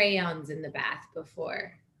had crayons in the bath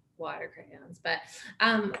before, water crayons. But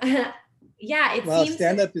yeah, it Wow, seems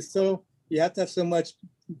stand-up is you have to have so much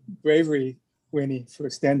bravery, Winnie, for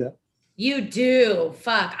stand-up. you do.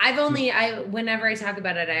 Fuck. Whenever I talk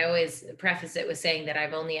about it, I always preface it with saying that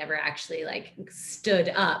I've only ever actually like stood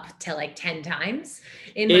up to like 10 times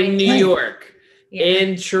in In New York, Yeah.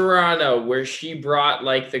 in Toronto, where she brought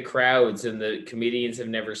like the crowds and the comedians have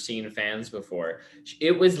never seen fans before.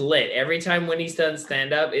 It was lit. Every time Winnie's done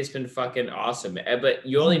stand-up, it's been fucking awesome. But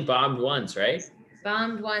you only bombed once, right?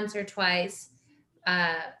 Bombed once or twice.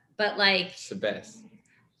 But like It's the best.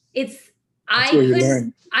 That's where you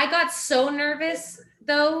learn. I got so nervous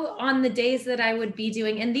though on the days that I would be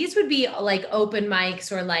doing, and these would be like open mics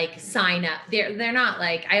or like sign up. They're not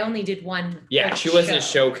like, I only did one. Yeah, she wasn't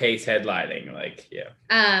showcase headlining. Like, yeah.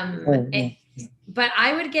 But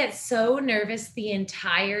I would get so nervous the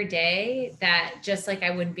entire day that just like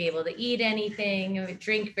I wouldn't be able to eat anything, I would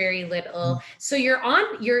drink very little. So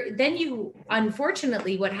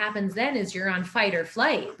unfortunately what happens then is you're on fight or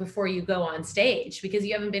flight before you go on stage because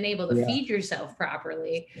you haven't been able to feed yourself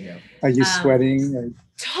properly. Yeah. Are you sweating?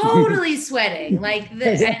 Totally sweating but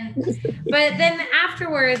then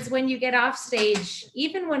afterwards when you get off stage,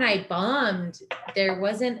 even when I bombed, there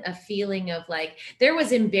wasn't a feeling of like, there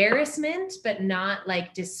was embarrassment but not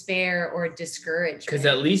like despair or discouragement, Because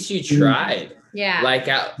at least you tried. Yeah. Like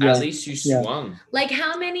at least you swung. Like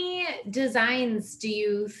how many designs do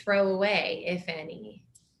you throw away, if any?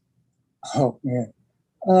 Oh man.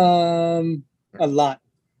 A lot.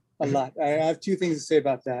 I have two things to say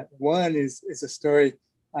about that. One is a story.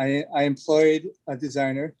 I employed a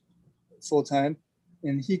designer full-time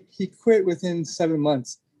and he quit within 7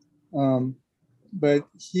 months. But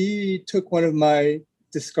he took one of my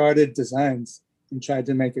discarded designs and tried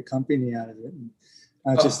to make a company out of it. And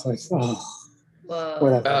I was just like,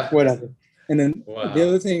 whatever. And then the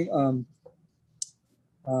other thing,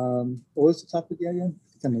 what was the topic again?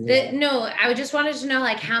 No, I just wanted to know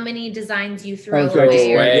like how many designs you throw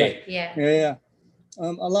away. Yeah.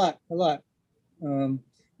 A lot.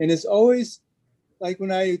 And it's always like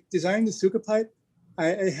when I designed the Suka pipe,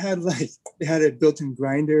 it had a built-in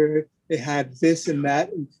grinder, it had this and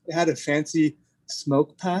that, and it had a fancy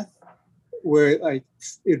smoke path where like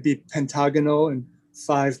it'd be pentagonal and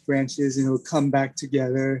 5 branches and it would come back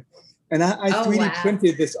together. And I 3D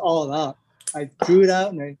printed this all out. I drew it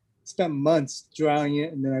out and I spent months drawing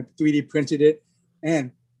it, and then I 3D printed it,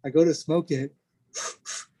 and I go to smoke it.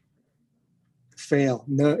 Fail.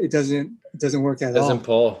 No, it doesn't work at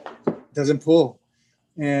all. Doesn't pull.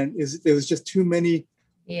 And there was just too many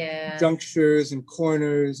junctures and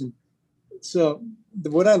corners. And so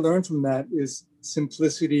what I learned from that is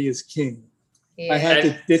simplicity is king. Yeah. I had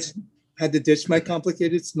to ditch my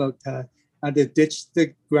complicated smoke path. I had to ditch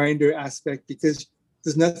the grinder aspect because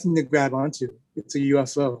there's nothing to grab onto. It's a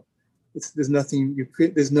UFO. There's nothing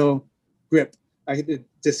there's no grip. I had to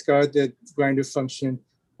discard the grinder function.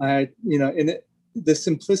 The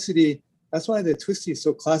simplicity, that's why the Twisty is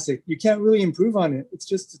so classic. You can't really improve on it. It's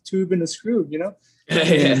just a tube and a screw,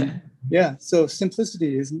 Yeah. So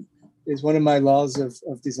simplicity is one of my laws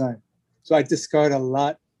of design. So I discard a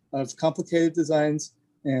lot of complicated designs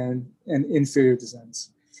and inferior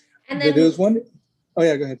designs. And then there was one. Oh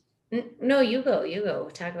yeah, go ahead. No, you go.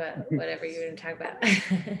 Talk about whatever you're going to talk about.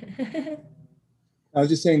 I was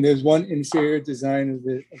just saying there's one inferior design of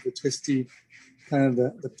the Twisty, kind of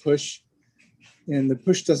the push. And the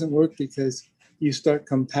push doesn't work because you start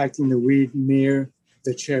compacting the weed near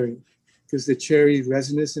the cherry because the cherry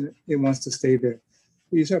resinous and it wants to stay there.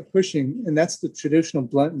 You start pushing, and that's the traditional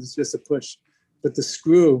blunt, it's just a push. But the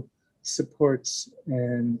screw supports,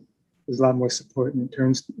 and there's a lot more support, and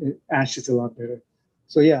it ashes a lot better.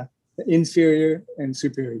 So yeah, inferior and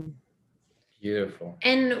superior. Beautiful.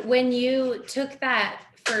 And when you took that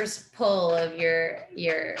first pull of your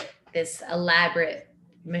this elaborate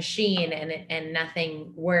machine and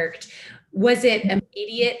nothing worked, was it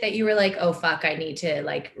immediate that you were like, oh fuck, I need to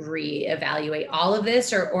like reevaluate all of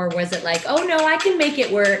this, or was it like, oh no, I can make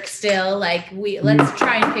it work still, like let's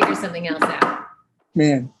try and figure something else out?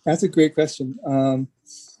 Man, that's a great question.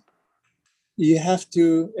 You have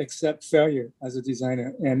to accept failure as a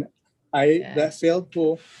designer, and that failed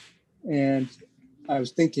pull, and I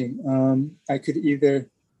was thinking I could either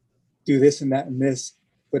do this and that and this,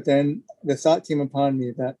 but then the thought came upon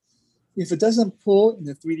me that if it doesn't pull in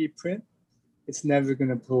the 3D print, it's never going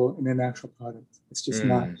to pull in an actual product. It's just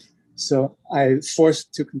not. So I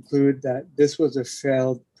forced to conclude that this was a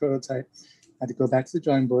failed prototype. I had to go back to the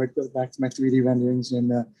drawing board, go back to my 3D renderings,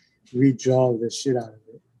 and redraw the shit out of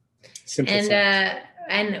it. Simplify.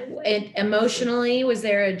 And emotionally, was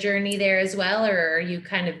there a journey there as well, or are you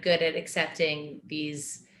kind of good at accepting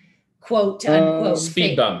these quote unquote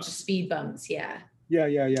speed bumps? Speed bumps, yeah. Yeah.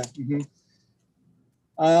 Mm-hmm.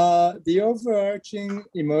 The overarching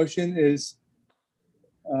emotion is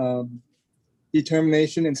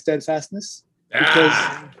determination and steadfastness.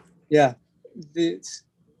 Because it's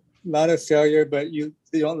a lot of failure, but you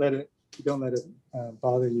don't let it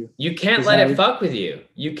bother you. You can't let it fuck with you.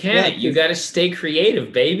 You can't. You got to stay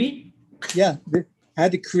creative, baby. Yeah, I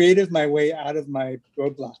had to creative my way out of my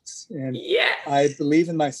roadblocks, and I believe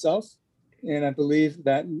in myself, and I believe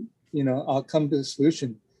that I'll come to a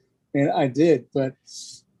solution, and I did. But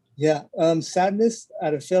sadness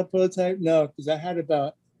at a failed prototype, no, because I had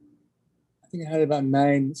about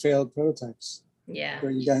 9 failed prototypes. Yeah. But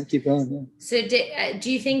you gotta keep going. Yeah. So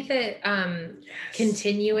do you think that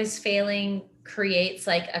continuous failing creates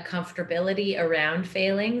like a comfortability around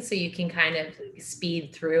failing, so you can kind of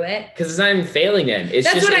speed through it? Because it's not even failing then.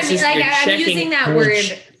 That's what I mean. Like I'm using that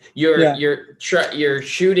word. You're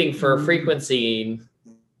shooting for frequency.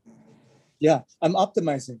 Yeah, I'm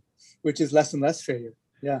optimizing, which is less and less failure.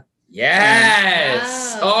 Yeah.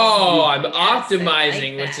 Yes. I'm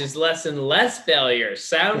optimizing, which is less and less failure.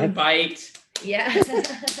 Sound bite. Yeah.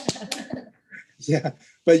 Yeah,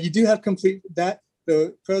 but you do have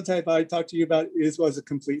the prototype I talked to you about was a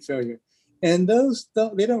complete failure, and those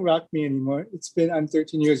they don't rock me anymore. I'm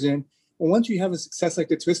 13 years in, and once you have a success like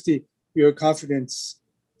the Twisty, your confidence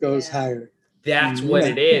goes higher. That's what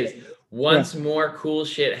it is. Once more cool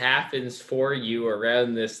shit happens for you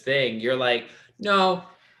around this thing, you're like, no,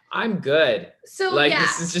 I'm good. So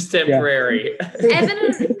this is just temporary. Evan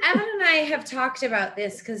and I have talked about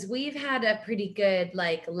this because we've had a pretty good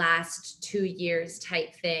last 2 years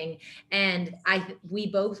type thing, and we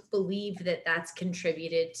both believe that that's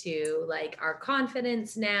contributed to our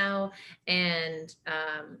confidence now, and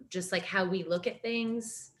just how we look at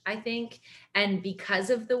things, I think. And because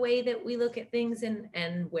of the way that we look at things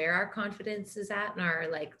and where our confidence is at, and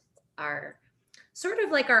our sort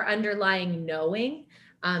of our underlying knowing,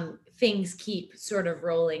 things keep sort of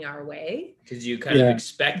rolling our way. Because you kind of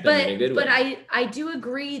expect them in a good way. But I do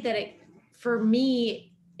agree that for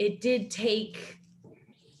me, it did take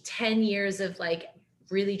 10 years of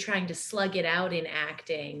really trying to slug it out in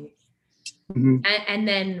acting. Mm-hmm. And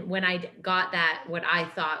then when I got that, what I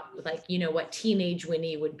thought what teenage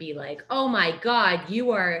Winnie would be like, oh my God,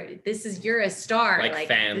 you're a star.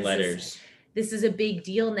 Fan letters. This is a big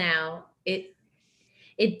deal now.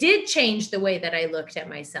 It did change the way that I looked at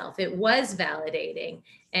myself. It was validating,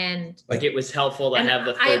 and it was helpful to have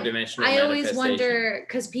the third dimensional. I always wonder,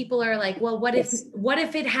 because people are like, well, what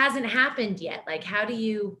if it hasn't happened yet? How do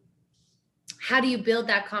you build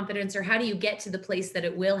that confidence, or how do you get to the place that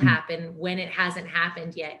it will happen when it hasn't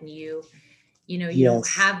happened yet, and you don't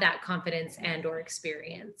have that confidence and or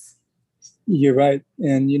experience? You're right.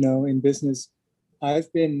 And in business,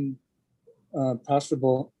 I've been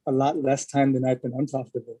profitable a lot less time than I've been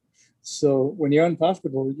unprofitable. So when you're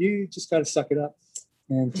unprofitable, you just got to suck it up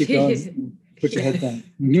and keep going. And put your head down.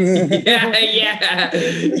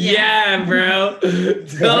 Yeah, bro.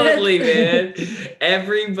 Totally, man.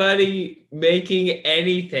 Everybody making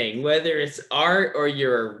anything, whether it's art or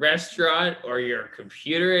you're a restaurant or you're a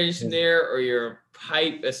computer engineer or you're a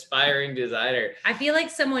pipe aspiring designer. I feel like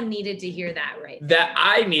someone needed to hear that, right? That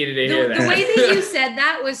I needed to hear that. The way that you said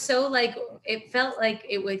that was so it felt like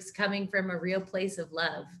it was coming from a real place of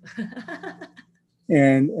love.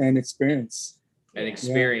 and experience. And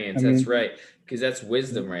experience, that's right. Because that's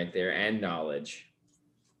wisdom right there, and knowledge.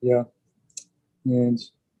 Yeah. And,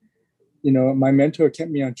 my mentor kept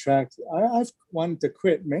me on track. I've wanted to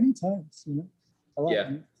quit many times, a lot.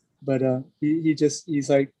 Yeah. But he's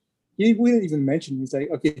like, he wouldn't even mention, he's like,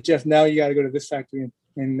 okay, Jeff, now you got to go to this factory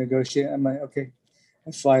and negotiate. I'm like, okay,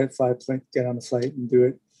 I fly, get on the flight and do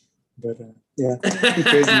it. But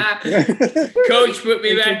Coach, put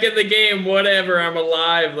me back in the game. Whatever, I'm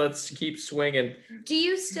alive. Let's keep swinging. Do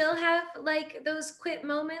you still have those quit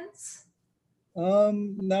moments?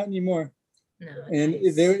 Not anymore. No. And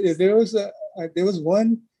nice. there was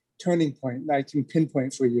one turning point that I can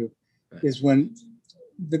pinpoint for you, is when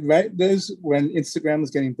Instagram was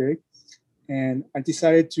getting big, and I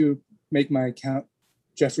decided to make my account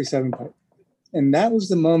Jeffrey Sevenpipe, and that was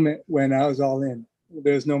the moment when I was all in.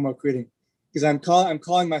 There's no more quitting, because I'm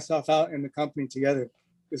calling myself out and the company together.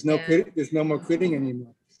 There's no more quitting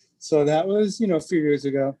anymore. So that was a few years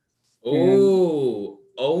ago. Oh,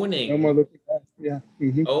 owning. No more looking back. Yeah.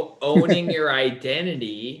 Mm-hmm. Owning your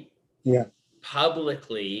identity Yeah.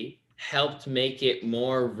 publicly helped make it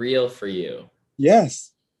more real for you.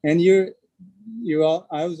 Yes. And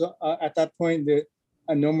I was at that point that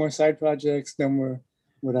no more side projects, no more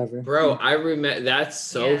whatever. Bro, I remember, that's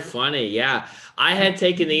so funny. Yeah. I had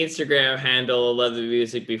taken the Instagram handle Love the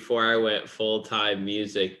Music before I went full-time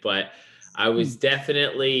music, but I was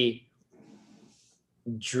definitely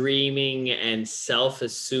dreaming and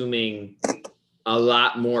self-assuming a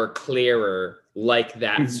lot more clearer, like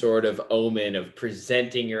that sort of omen of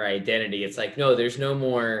presenting your identity. It's like, no, there's no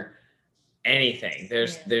more anything.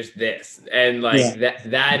 There's this. And like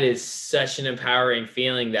that is such an empowering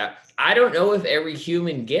feeling that I don't know if every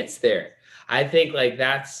human gets there. I think like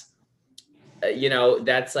that's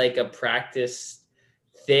that's like a practice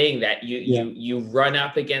thing that you run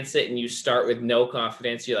up against it and you start with no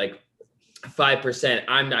confidence. You're like 5%,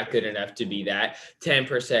 I'm not good enough to be that.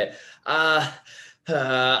 10%,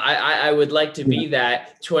 I would like to be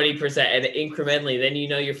that. 20%, and incrementally, then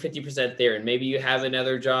you're 50% there, and maybe you have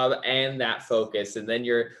another job and that focus, and then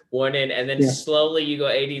you're one in, and then slowly you go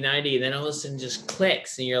 80, 90, and then all of a sudden just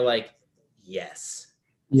clicks, and you're like, yes.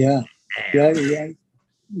 Yeah.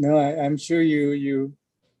 No, I'm sure you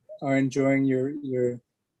are enjoying your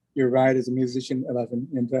ride as a musician, Eleven,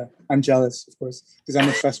 and I'm jealous, of course, because I'm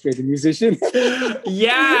a frustrated musician.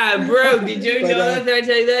 Yeah, bro. Did you know that? Did I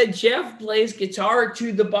tell you that? Jeff plays guitar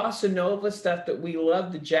to the bossa nova stuff that we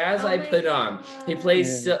love, the jazz I put on. He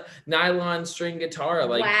plays nylon string guitar,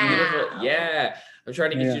 like beautiful. Yeah, I'm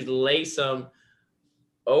trying to get you to lay some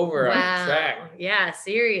over on the track. Yeah,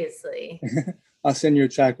 seriously. I'll send you a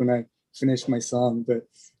track when I finish my song, but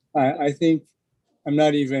I think I'm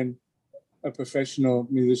not even a professional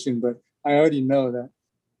musician, but I already know that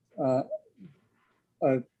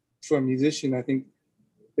for a musician, I think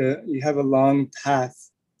that you have a long path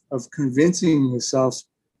of convincing yourself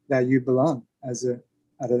that you belong as a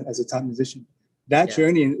top musician. That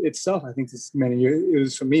journey in itself, I think, is many years. It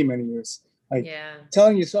was for me many years. Like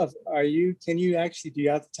telling yourself, do you have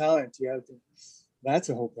the talent? That's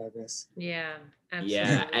a whole progress. Yeah, absolutely.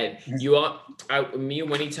 Yeah, and me and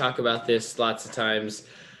Winnie talk about this lots of times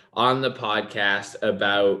on the podcast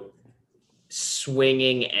about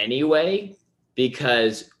swinging anyway,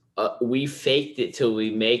 because we faked it till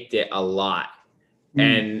we maked it a lot.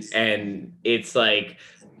 And it's like,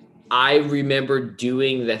 I remember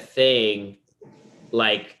doing the thing,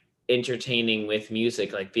 like entertaining with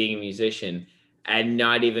music, like being a musician, and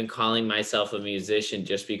not even calling myself a musician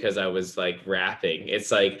just because I was like rapping.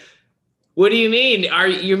 It's like, what do you mean?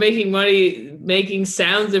 You're making money making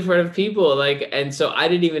sounds in front of people? Like, and so I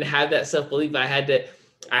didn't even have that self-belief. I had to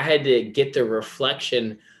get the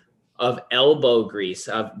reflection of elbow grease,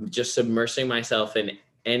 of just submersing myself in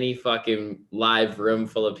any fucking live room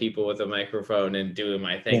full of people with a microphone and doing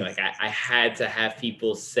my thing. Like I had to have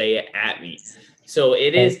people say it at me. So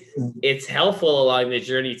it's helpful along the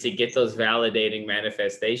journey to get those validating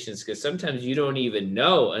manifestations, because sometimes you don't even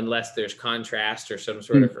know unless there's contrast or some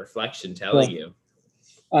sort of reflection telling you.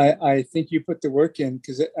 I think you put the work in,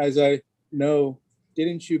 because as I know,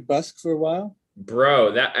 didn't you busk for a while?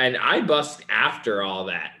 Bro, and I busked after all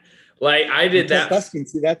that. Like I did that. Busking,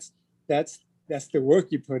 see, that's the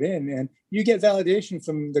work you put in, and you get validation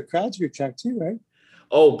from the crowds you attract too, right?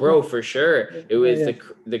 Oh, bro, for sure. It was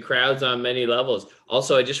the crowds on many levels.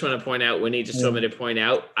 Also, I just want to point out, Winnie just told me to point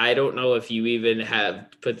out, I don't know if you even have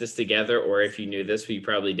put this together or if you knew this, but you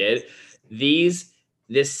probably did.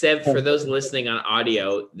 For those listening on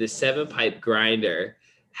audio, the 7-pipe grinder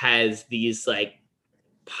has these like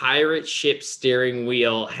pirate ship steering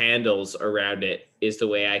wheel handles around it, is the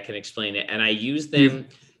way I can explain it. And I use them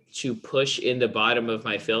to push in the bottom of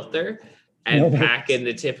my filter and pack in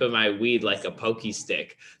the tip of my weed like a pokey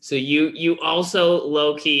stick. So you also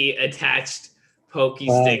low-key attached pokey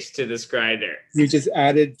sticks to this grinder. You just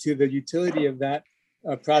added to the utility of that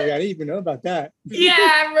product. I didn't even know about that.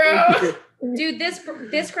 Yeah, bro. Dude,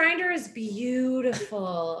 this grinder is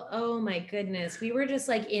beautiful. Oh my goodness. We were just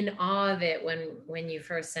like in awe of it when you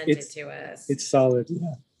first sent it to us. It's solid.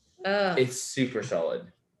 Yeah. It's super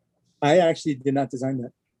solid. I actually did not design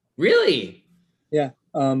that. Really? Yeah.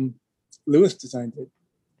 Lewis designed it.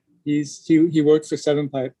 He worked for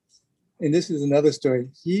 7-Pipe, and this is another story.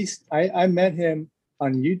 I met him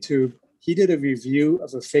on YouTube. He did a review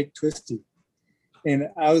of a fake twisty, and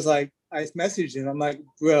I was like, I messaged him. I'm like,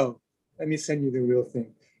 bro, let me send you the real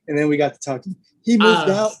thing. And then we got to talking. He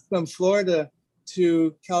moved out from Florida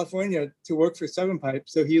to California to work for 7-Pipe,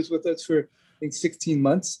 so he was with us for I think 16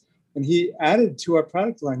 months, and he added to our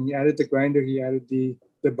product line. He added the grinder. He added the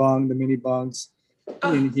bong, the mini bongs.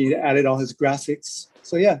 And he added all his graphics.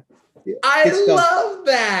 So yeah, I Good stuff. love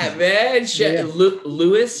that, man. Yeah.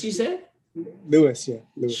 Lewis, you said? Lewis, yeah.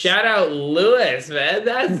 Lewis. Shout out Lewis, man.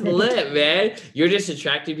 That's lit, man. You're just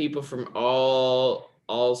attracting people from all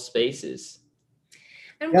spaces.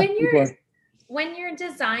 And Yeah, when people you're are- when you're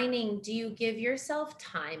designing, do you give yourself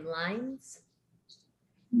timelines?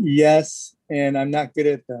 Yes, and I'm not good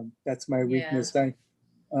at them. That's my Yeah. weakness.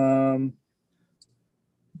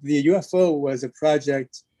 The UFO was a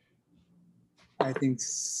project, I think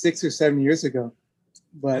 6 or 7 years ago,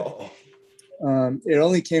 but it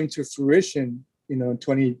only came to fruition, in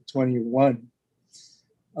 2021.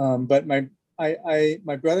 But my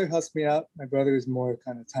brother helps me out. My brother is more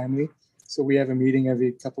kind of timely, so we have a meeting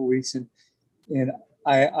every couple of weeks, and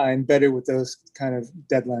I'm better with those kind of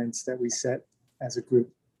deadlines that we set as a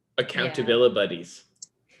group. Accountability buddies.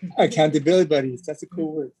 Accountability buddies. That's a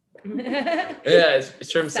cool word. Yeah,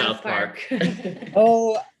 it's from South Park.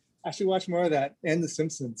 Oh, I should watch more of that and The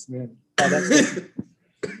Simpsons, man. Oh, that's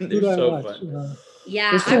who They're do I so watch? fun.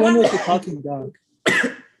 Yeah, There's I the one want- with the talking dog.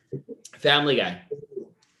 Family Guy.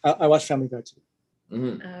 I watch Family Guy too.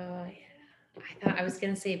 Mhm. Oh yeah, I was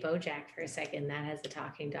gonna say BoJack for a second. That has a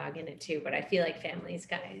talking dog in it too, but I feel like Family's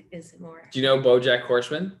Guy is more. Do you know BoJack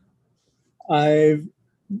Horseman? I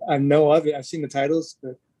know of it. I've seen the titles,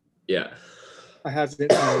 but Yeah. I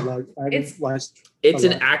haven't. I haven't It's- watched. It's a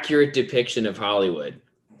an lot. accurate depiction of Hollywood.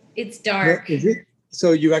 It's dark. Is it?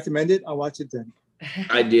 So you recommend it? I'll watch it then.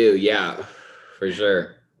 I do, yeah, for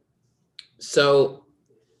sure. So,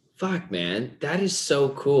 fuck, man, that is so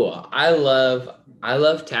cool. I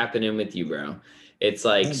love tapping in with you, bro. It's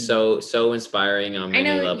like so inspiring on I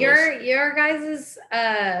many know levels. your guys'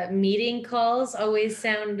 meeting calls always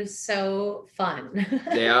sound so fun.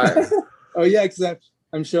 They are. Oh yeah, because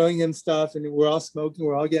I'm showing him stuff, and we're all smoking.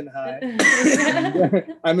 We're all getting high.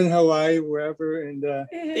 I'm in Hawaii, wherever, and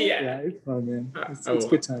yeah, it's fun, man. It's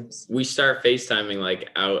good times. We start FaceTiming like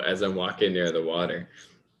out as I'm walking near the water.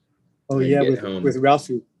 Oh and yeah, get home. with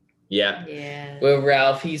Ralphie. Yeah. Yeah. With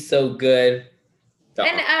Ralph, he's so good.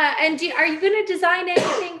 And are you going to design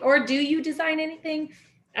anything, or do you design anything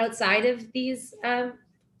outside of these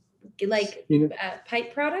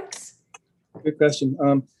pipe products? Good question.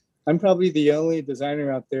 I'm probably the only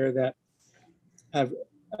designer out there that have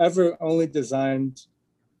ever only designed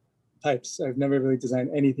pipes. I've never really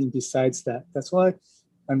designed anything besides that. That's why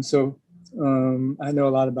I'm so I know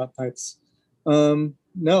a lot about pipes.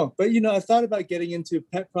 No, but I thought about getting into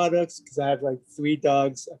pet products because I have like 3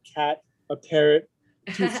 dogs, a cat, a parrot,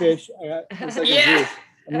 2 fish. It's like Yeah. a zoo.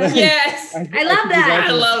 I'm like- Yes. I love could that. design I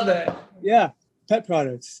some- love that. Yeah, pet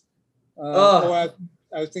products. Oh. Or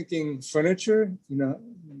I was thinking furniture,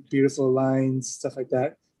 beautiful lines, stuff like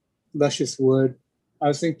that, luscious wood. I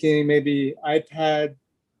was thinking maybe iPad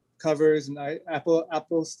covers and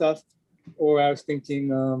Apple stuff, or I was thinking,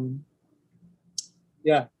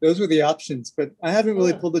 those were the options. But I haven't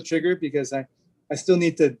really pulled the trigger because I still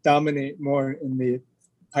need to dominate more in the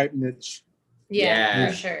pipe niche. Yeah, Yeah.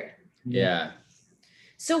 for sure. Yeah.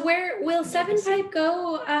 So where will 7Pipe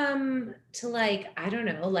go to I don't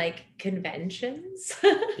know, conventions?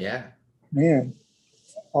 Yeah. Man,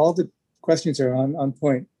 all the questions are on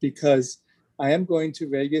point because I am going to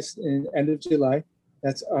Vegas in end of July.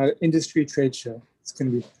 That's our industry trade show. It's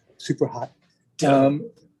going to be super hot.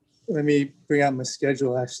 Let me bring out my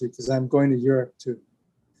schedule actually because I'm going to Europe too.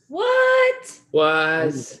 What?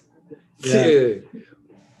 What? Yeah. Dude.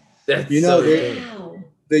 That's so they- good. Wow.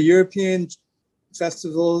 The European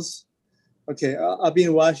festivals. Okay, I'll be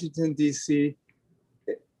in Washington D.C.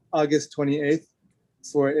 August 28th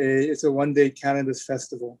for it's a one-day cannabis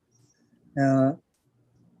festival. Have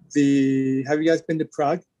you guys been to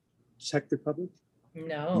Prague, Czech Republic?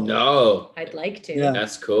 No. No. I'd like to. Yeah.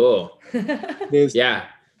 That's cool. There's Yeah.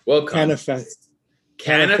 Welcome. CannaFest.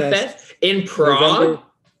 CannaFest in Prague?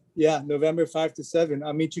 November 5 to 7.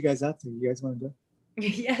 I'll meet you guys out there. You guys want to go?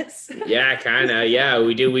 Yes. Yeah, kind of. Yeah,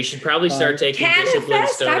 we do. We should probably start taking disciplined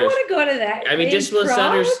CannaFest. I stoners. want to go to that. I mean, In disciplined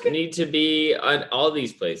Prague? stoners need to be on all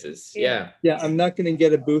these places. Yeah. Yeah, I'm not going to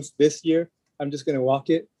get a booth this year. I'm just going to walk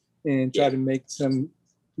it and try to meet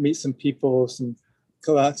some people,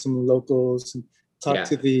 call out some locals, and talk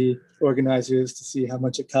to the organizers to see how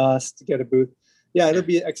much it costs to get a booth. Yeah, it'll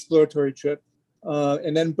be an exploratory trip.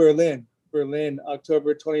 And then Berlin,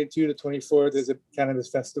 October 22 to 24, there's a cannabis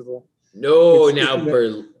festival. No, It's- now it's-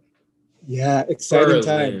 Berlin. Yeah, exciting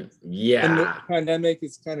time. And the Yeah. pandemic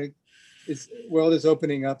is world is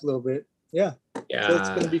opening up a little bit. Yeah, so it's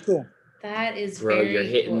going to Yeah. be cool. That is Bro, very you're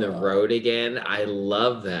hitting the cool. road again. I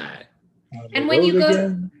love that. And when you Road go-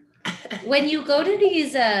 again. When you go to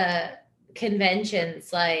these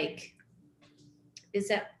conventions,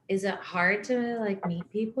 is is it hard to like meet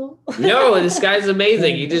people? No, this guy's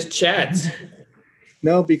amazing. He just chats.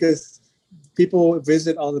 No, because people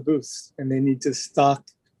visit all the booths and they need to stock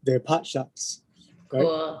their pot shops. Right?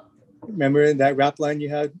 Cool. Remember that rap line you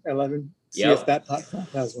had, 11? See Yep. if that pot shop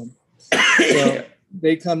has one. So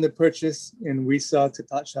they come to purchase and we sell to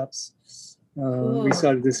pot shops. We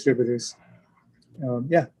sell to distributors.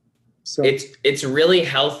 Yeah. So It's really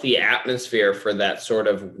healthy atmosphere for that sort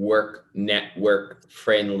of work network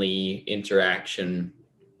friendly interaction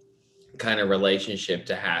kind of relationship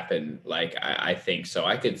to happen. Like I think so.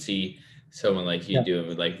 I could see someone like you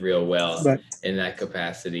doing like real well in that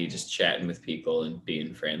capacity, just chatting with people and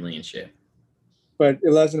being friendly and shit. But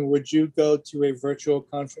 11, would you go to a virtual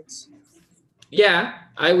conference? Yeah,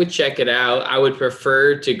 I would check it out. I would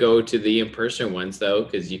prefer to go to the in-person ones though,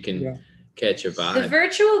 because you can catch a vibe. The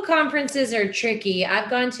virtual conferences are tricky. I've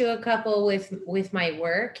gone to a couple with my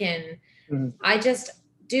work, and I just,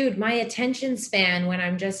 dude, my attention span when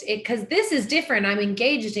I'm just because this is different. I'm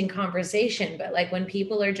engaged in conversation, but like when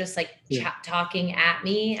people are just like talking at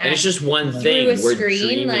me, and it's just one through thing. a We're screen,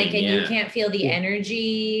 dreaming, like, and you can't feel the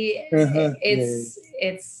energy. I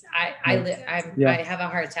have a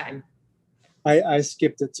hard time. I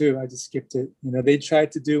skipped it too. I just skipped it. You know, they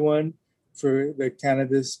tried to do one for the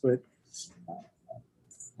cannabis, but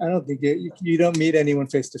I don't think you don't meet anyone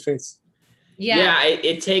face to face. Yeah,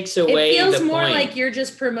 it takes away. It feels the more point. like you're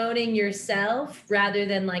just promoting yourself rather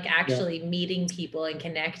than like actually meeting people and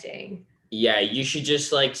connecting. Yeah, you should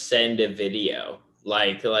just like send a video.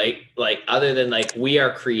 Like other than like we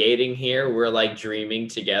are creating here, we're like dreaming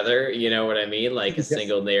together. You know what I mean? Like a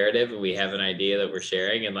single narrative, and we have an idea that we're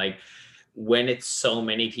sharing. And like when it's so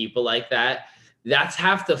many people like that, that's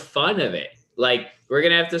half the fun of it. Like we're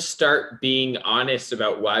gonna have to start being honest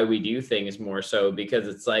about why we do things more so, because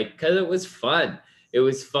it's like because it was fun. It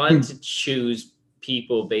was fun to choose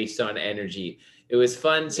people based on energy. It was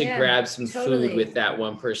fun to grab some food with that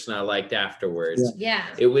one person I liked afterwards. Yeah.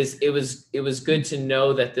 It was good to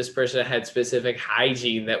know that this person had specific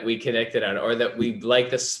hygiene that we connected on, or that we like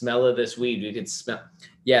the smell of this weed. We could smell.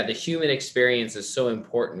 Yeah, the human experience is so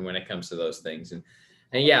important when it comes to those things. And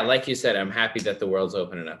yeah, like you said, I'm happy that the world's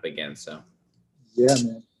opening up again. So yeah,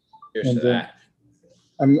 man. Cheers to that.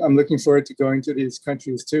 I'm looking forward to going to these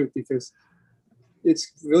countries too, because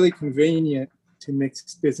it's really convenient to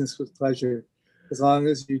mix business with pleasure, as long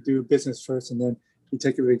as you do business first and then you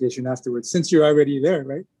take a vacation afterwards, since you're already there,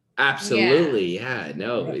 right? Absolutely. Yeah.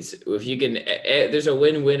 No, if you can, there's a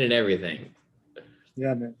win-win in everything.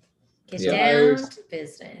 Yeah, man. Get down to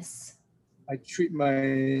business. I treat my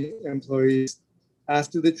employees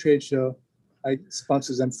after the trade show. I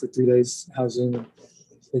sponsor them for 3 days housing.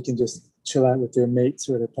 They can just chill out with their mates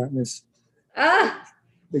or their partners. Ah,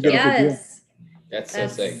 yes. That's so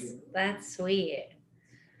sick. That's sweet.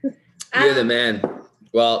 You're the man.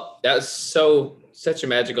 Well, that was such a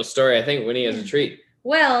magical story. I think Winnie has a treat.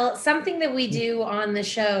 Well, something that we do on the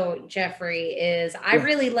show, Jeffrey, is I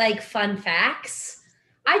really like fun facts.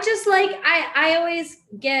 I always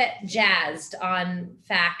get jazzed on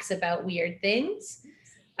facts about weird things.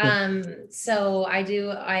 So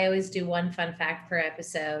I always do one fun fact per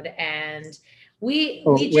episode, and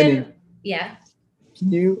Winnie. Yeah.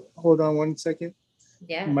 Can you hold on 1 second?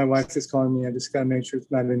 Yeah. My wife is calling me. I just gotta make sure it's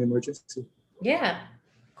not an emergency. Yeah,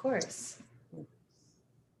 of course.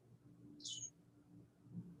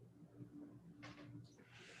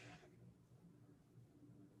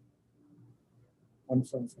 One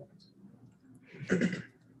fun fact.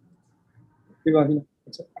 Keep on.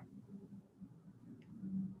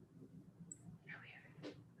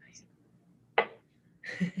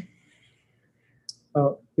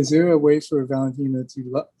 Oh, is there a way for Valentina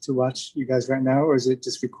to watch you guys right now, or is it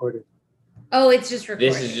just recorded? Oh, it's just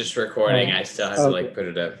recording. This is just recording. I still have to like put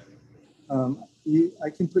it up. I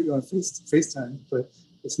can put you on FaceTime, but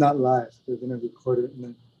it's not live. They're gonna record it and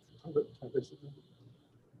then publish it.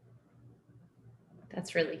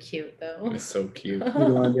 That's really cute, though. It's so cute.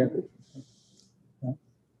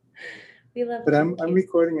 We love. But I'm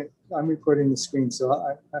recording it. I'm recording the screen, so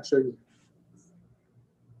I'll show you.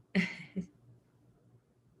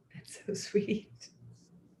 That's so sweet.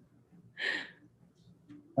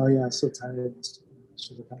 Oh yeah, I'm so tired.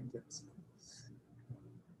 Should have gotten this.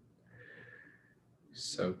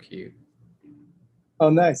 So cute. Oh,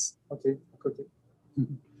 nice. Okay, I'll cook it.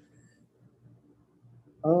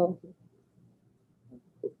 Oh, okay.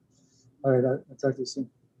 All right, I'll talk to you soon.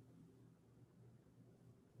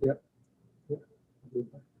 Yep.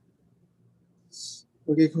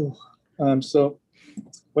 Okay, cool. So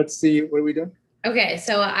what are we doing? Okay,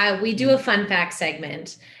 so we do a fun fact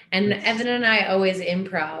segment, and Evan and I always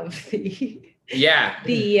improv Yeah.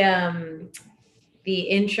 The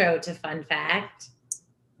intro to Fun Fact.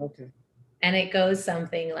 Okay. And it goes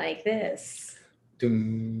something like this.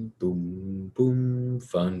 Boom, boom, boom.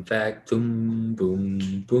 Fun fact. Boom,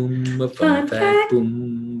 boom, boom. A fun fact.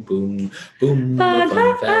 Boom, boom, boom. A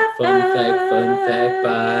fun fact. Fun fact. Fun fact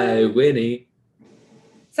by Winnie.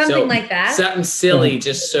 Something like that. Something silly,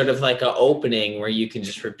 just sort of like an opening where you can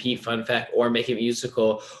just repeat fun fact or make it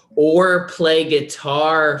musical or play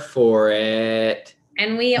guitar for it.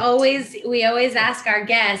 And we always ask our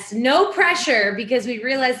guests, no pressure, because we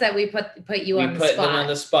realize that we put you on the spot. We put them on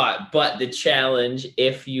the spot, but the challenge,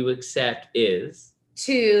 if you accept, is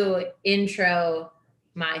to intro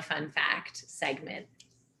my Fun Fact segment.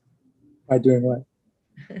 By doing what?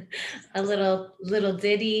 A little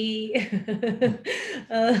ditty.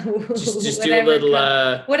 Just do a little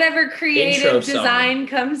whatever creative design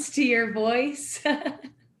comes to your voice.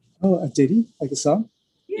 Oh, a ditty, like a song?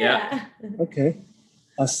 Yeah. Okay,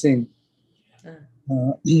 I'll sing.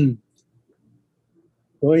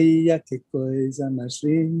 Olha que coisa mais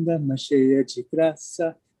linda, mais cheia de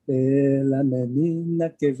graça, bela menina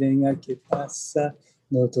que vem aqui passa,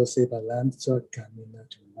 no doce balanço camina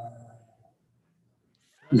do mar.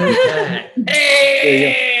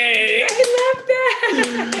 Hey! I love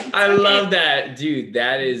that. I love that, dude.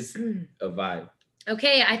 That is a vibe.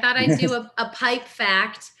 Okay, I thought I'd do a pipe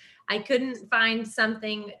fact. I couldn't find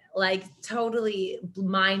something like totally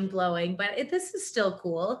mind-blowing, but this is still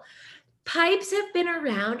cool. Pipes have been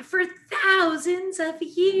around for thousands of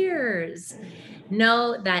years.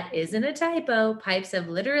 No, that isn't a typo. Pipes have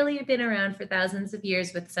literally been around for thousands of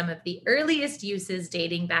years, with some of the earliest uses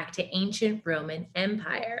dating back to ancient Roman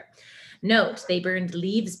Empire. Note, they burned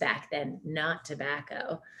leaves back then, not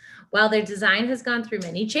tobacco. While their design has gone through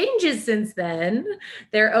many changes since then,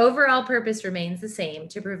 their overall purpose remains the same: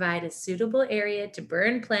 to provide a suitable area to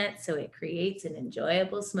burn plants so it creates an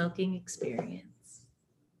enjoyable smoking experience.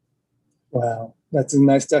 Wow, that's a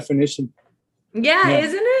nice definition. Yeah.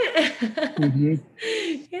 Isn't it? Mm-hmm.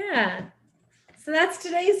 Yeah. So that's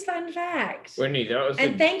today's fun fact. Winnie, that was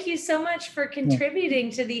and thank you so much for contributing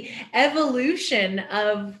to the evolution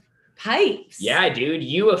of pipes. Yeah, dude,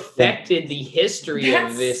 you affected the history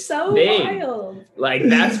of this so thing. Wild. Like,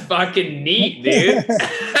 that's fucking neat, dude.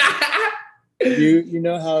 You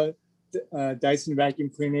know how Dyson vacuum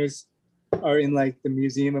cleaners are in like the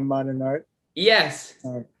Museum of Modern Art? Yes.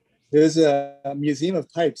 There's a museum of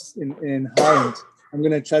pipes in Holland. I'm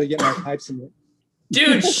gonna try to get my pipes in it.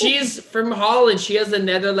 Dude, she's from Holland. She has a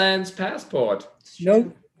Netherlands passport.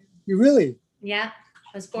 No, you really? Yeah,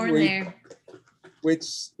 I was born there.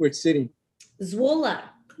 Which city? Zwolle.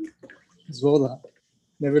 Zwolle.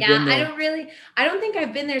 Never been there. I don't think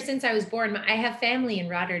I've been there since I was born. I have family in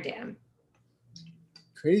Rotterdam.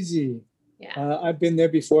 Crazy. Yeah. I've been there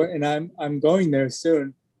before, and I'm going there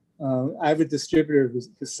soon. I have a distributor who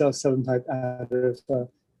sells Southern Pipe out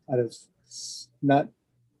of not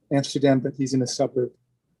Amsterdam, but he's in a suburb.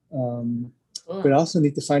 Cool. But I also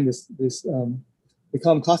need to find this they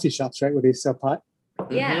call them coffee shops, right, where they sell pot.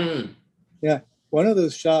 Yeah. Mm-hmm. Yeah. One of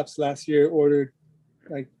those shops last year ordered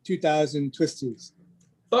like 2,000 twisties.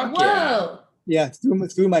 Fuck Whoa. Yeah,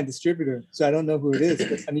 through my distributor. So I don't know who it is,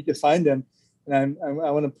 but I need to find them, and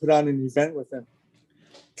I want to put on an event with them.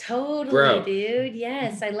 Totally, Bro. Dude.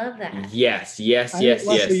 Yes, I love that. Yes. So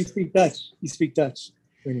you speak Dutch. You speak Dutch.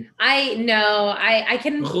 I know. I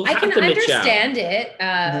can understand it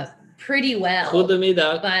pretty well.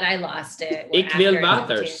 Goedemiddag. But I lost it. Ik wil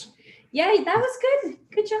waters. Yeah, that was good.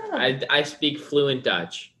 Good job. I speak fluent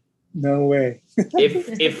Dutch. No way.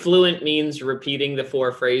 If fluent means repeating the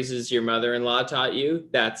 4 phrases your mother-in-law taught you,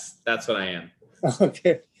 that's what I am.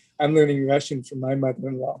 Okay. I'm learning Russian from my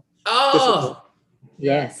mother-in-law. Oh.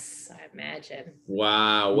 Yeah. Yes, I imagine.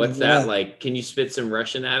 Wow. What's that like? Can you spit some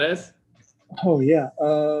Russian at us? Oh, yeah.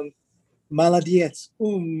 Молодец,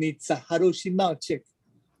 умница, хороший мальчик.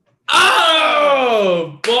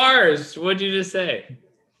 Oh, bars. What'd you just say?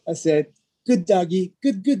 I said, good doggy,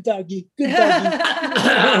 good doggy, good doggy. In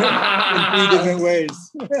 3 different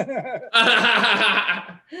ways.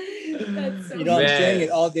 That's so I'm saying it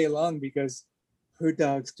all day long because her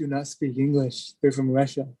dogs do not speak English. They're from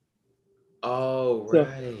Russia. Oh, So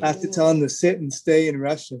right. I have to tell them to sit and stay in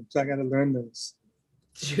Russian. So I got to learn those.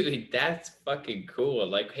 Dude, that's fucking cool.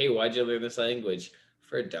 Like, hey, why'd you learn this language?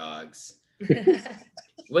 For dogs.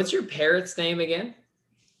 What's your parrot's name again?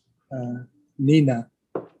 Nina.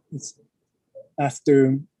 It's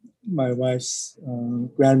after my wife's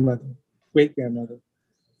grandmother, great grandmother.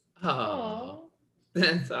 Oh,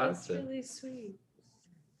 that's That's awesome. really sweet.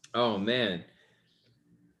 Oh, man.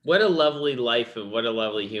 What a lovely life and what a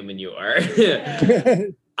lovely human you are.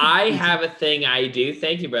 I have a thing I do.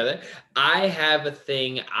 Thank you, brother. I have a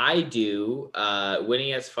thing I do. Winnie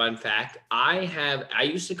has fun fact. I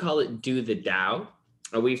used to call it do the Tao.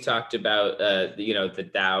 We've talked about the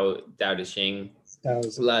Tao De Ching,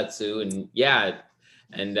 Lao Tzu,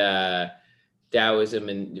 and Taoism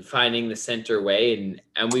and finding the center way.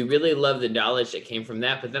 And we really love the knowledge that came from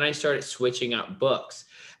that. But then I started switching up books.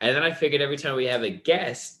 And then I figured every time we have a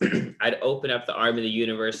guest, I'd open up the arm of the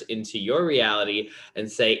universe into your reality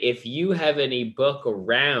and say, if you have any book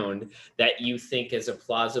around that you think is a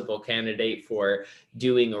plausible candidate for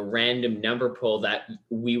doing a random number pull, that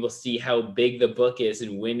we will see how big the book is,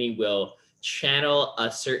 and Winnie will channel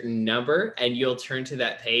a certain number and you'll turn to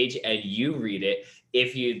that page and you read it.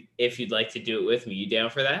 If you'd like to do it with me, you down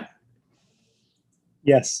for that?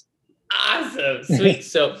 Yes. Awesome. Sweet.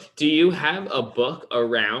 So do you have a book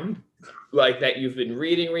around like that you've been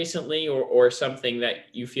reading recently, or something that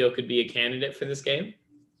you feel could be a candidate for this game?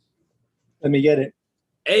 Let me get it.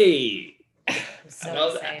 Hey, I'm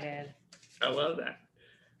so excited. I love that.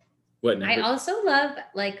 What number? I also love,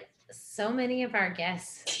 like, so many of our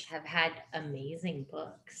guests have had amazing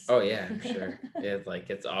books. Oh yeah, I'm sure. Yeah,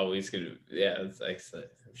 it's always good. Yeah, it's excellent.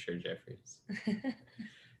 I'm sure Jeffrey's.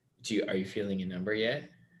 Are you feeling a number yet?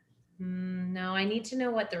 No, I need to know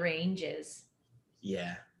what the range is.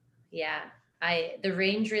 Yeah. Yeah. The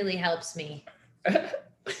range really helps me.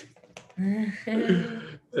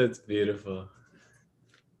 That's beautiful.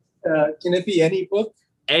 Can it be any book?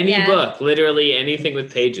 Any book, literally anything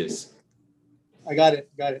with pages. I got it.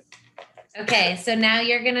 Okay, so now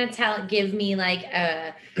you're gonna give me like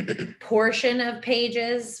a portion of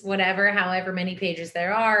pages, however many pages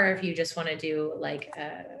there are. If you just want to do like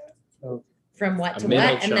from what to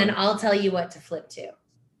what, and then I'll tell you what to flip to.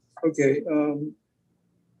 Okay.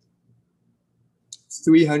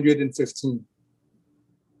 315.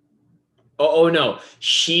 Oh no,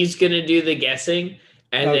 she's gonna do the guessing,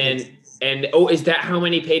 and is that how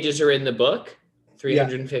many pages are in the book?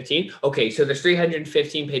 315? Yeah. Okay, so there's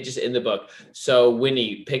 315 pages in the book. So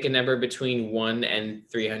Winnie, pick a number between 1 and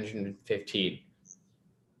 315.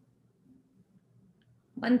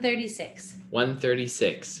 136.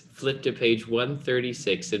 136. Flip to page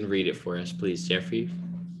 136 and read it for us, please, Jeffrey.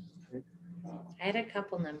 I had a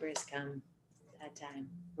couple numbers come that time.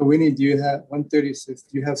 Winnie, do you have 136?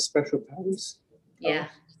 Do you have special powers? Yeah.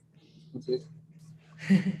 Okay.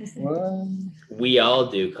 One. We all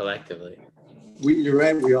do collectively. You're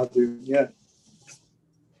right. We all do. Yeah.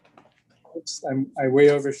 Oops, I way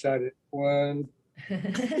overshot it. One. Kind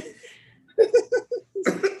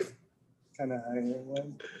of high.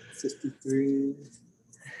 153.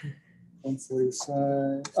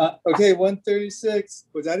 145. Okay, 136.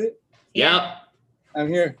 Was that it? Yep. I'm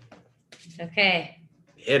here. Okay.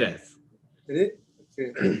 Hit us. Hit it?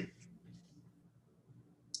 Okay.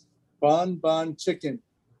 Bon chicken.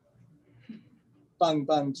 Bang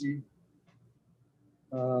bang ji.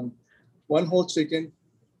 1 whole chicken,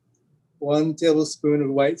 1 tablespoon of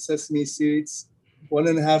white sesame seeds,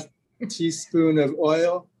 1.5 teaspoon of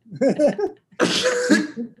oil, 2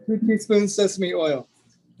 teaspoons sesame oil.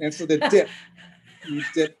 And for the dip,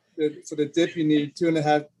 you need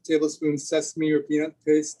 2.5 tablespoons sesame or peanut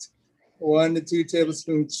paste, 1 to 2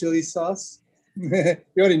 tablespoons chili sauce. You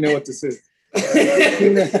already know what this is.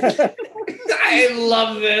 I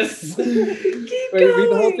love this. Wait,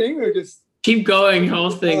 read the whole thing or just? Keep going, whole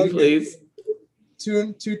thing, please.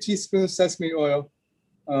 2 teaspoons sesame oil,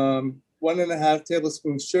 1.5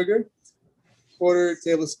 tablespoons sugar, 1/4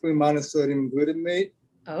 tablespoon monosodium glutamate,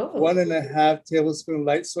 1.5 tablespoon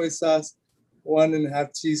light soy sauce,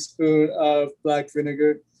 1.5 teaspoon of black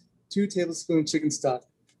vinegar, 2 tablespoons chicken stock.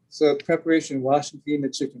 So preparation: wash and clean the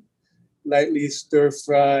chicken, lightly stir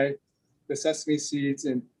fry the sesame seeds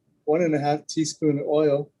in 1.5 teaspoon of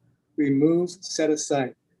oil. Remove, set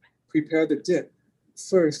aside. Prepare the dip.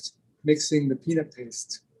 First, mixing the peanut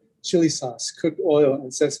paste, chili sauce, cooked oil,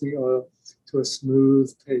 and sesame oil to a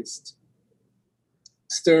smooth paste.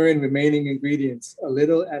 Stir in remaining ingredients a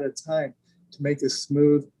little at a time to make a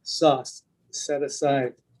smooth sauce. Set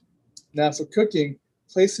aside. Now for cooking,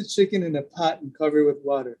 place the chicken in a pot and cover with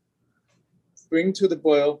water. Bring to the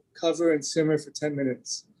boil, cover and simmer for 10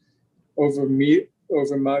 minutes over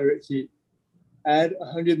moderate heat. Add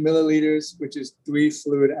 100 milliliters, which is 3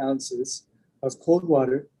 fluid ounces, of cold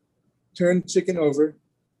water. Turn chicken over,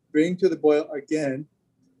 bring to the boil again,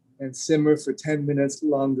 and simmer for 10 minutes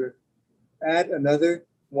longer. Add another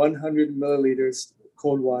 100 milliliters of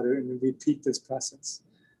cold water and repeat this process.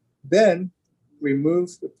 Then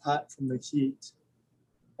remove the pot from the heat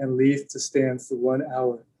and leave to stand for 1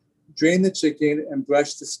 hour. Drain the chicken and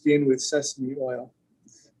brush the skin with sesame oil.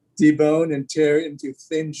 Debone and tear into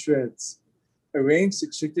thin shreds. Arrange the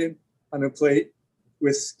chicken on a plate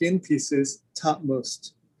with skin pieces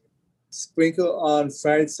topmost. Sprinkle on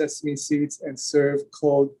fried sesame seeds and serve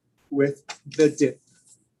cold with the dip.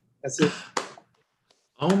 That's it.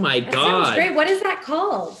 Oh my That sounds God. great. What is that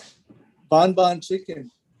called? Bonbon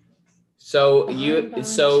chicken. So Bonbon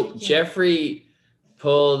chicken. Jeffrey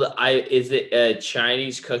pulled is it a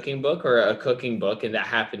Chinese cooking book or a cooking book, and that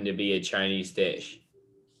happened to be a Chinese dish?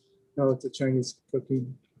 No, it's a Chinese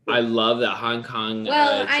cooking. I love that Hong Kong.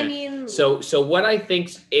 Well, I mean, so what I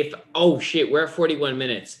think oh shit, we're at 41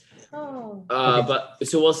 minutes. oh, Okay. But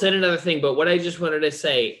so we'll send another thing. But what I just wanted to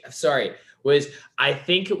say, sorry, was I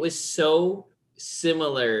think it was so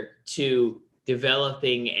similar to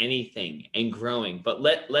developing anything and growing. But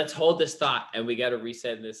let's hold this thought, and we got to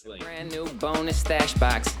reset this link. Brand new bonus stash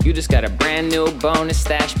box. You just got a brand new bonus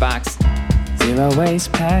stash box. Zero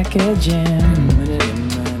waste packaging.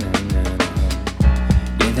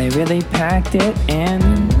 Yeah, they really packed it in.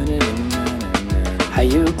 How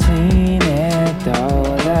you clean it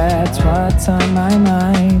though, that's what's on my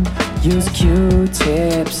mind. Use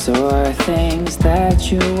Q-tips or things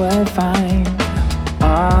that you would find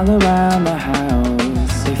all around the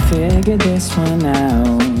house. They figured this one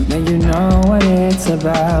out. Now you know what it's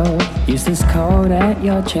about. Use this code at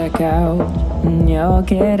your checkout and you'll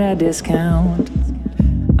get a discount.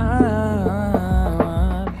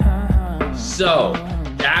 So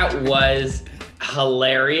that was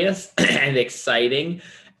hilarious and exciting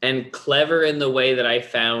and clever in the way that I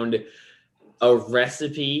found a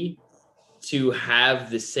recipe to have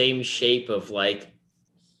the same shape of like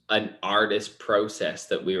an artist process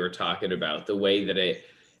that we were talking about, the way that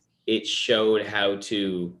it showed how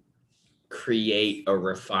to create a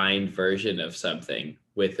refined version of something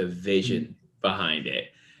with a vision behind it.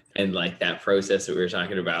 And like that process that we were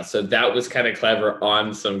talking about. So that was kind of clever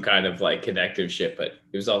on some kind of like connective shit, but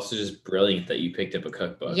it was also just brilliant that you picked up a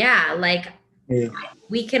cookbook. yeah, like Yeah.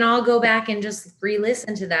 we can all go back and just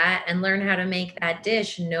re-listen to that and learn how to make that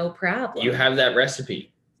dish, no problem. You have that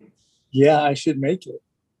recipe. Yeah, I should make it.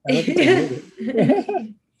 I don't think I made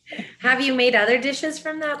it. Have you made other dishes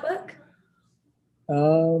from that book?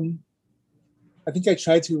 I think I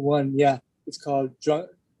tried to one. Yeah, it's called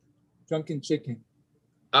Drunken Chicken.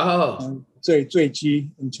 Oh, 醉鸡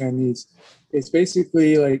in Chinese. It's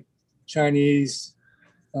basically like Chinese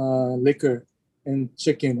liquor and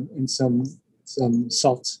chicken and some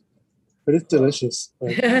salt, but it's delicious.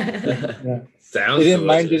 But, yeah, sounds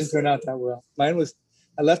mine didn't delicious. turn out that well. Mine was,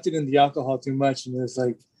 I left it in the alcohol too much, and it was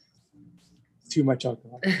like too much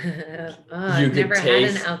alcohol. Oh, I've could never had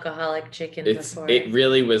an taste- alcoholic chicken It before.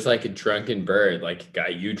 really was like a drunken bird, like it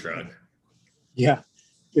got you drunk. Yeah,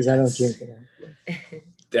 because I don't drink it.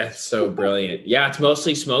 That's so brilliant. Yeah, it's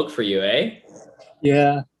mostly smoke for you, eh?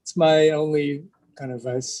 Yeah, it's my only kind of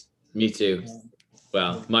vice. Me too.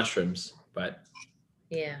 Well, mushrooms, but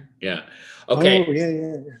Yeah. yeah. Okay. Oh, yeah.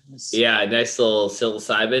 It's- Yeah, nice little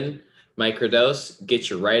psilocybin microdose, get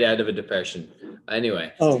you right out of a depression.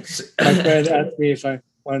 Anyway. Oh, my friend asked me if I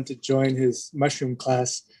wanted to join his mushroom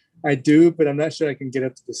class. I do, but I'm not sure I can get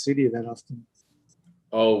up to the city that often.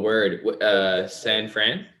 Oh, word. San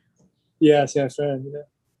Fran? Yes, yeah, friend. Yeah.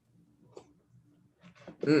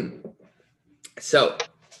 So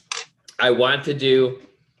I want to do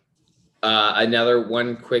another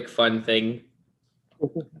one quick fun thing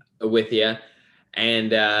with you.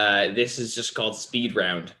 And this is just called speed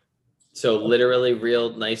round. So literally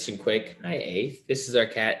real nice and quick. Hi, Ace. This is our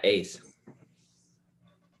cat, Ace.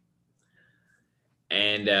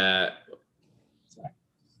 And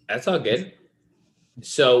that's all good.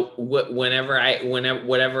 So whatever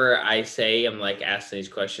I say, I'm like asking these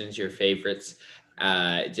questions, your favorites.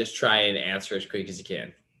 Just try and answer as quick as you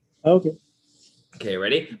can. Okay. Okay,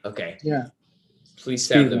 ready? Okay. Yeah. Please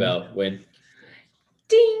sound the Speed bell. Win.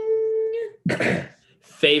 Ding.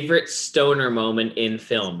 Favorite stoner moment in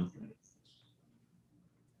film?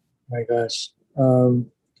 My gosh.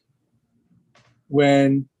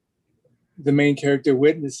 When the main character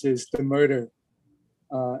witnesses the murder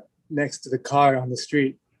next to the car on the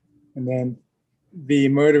street, and then the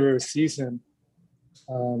murderer sees him,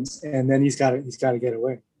 and then he's got to get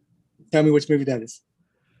away. Tell me which movie that is.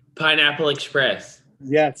 Pineapple Express.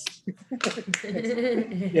 Yes.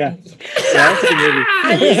 Yeah. That's a good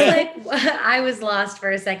movie. I was lost for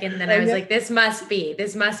a second, and then I was like, this must be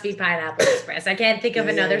Pineapple Express. I can't think of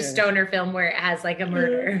another stoner film where it has like a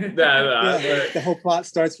murder. Yeah, the whole plot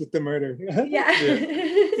starts with the murder. Yeah.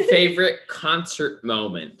 Favorite concert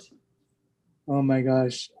moment? Oh my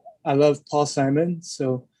gosh. I love Paul Simon,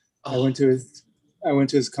 so I went to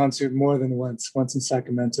his concert more than once in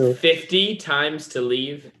Sacramento. 50 times to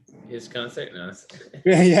leave. his concert? No.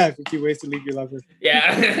 Yeah, 50 Ways to Leave Your Lover.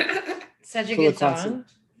 Yeah. Such a Full good of classic. song.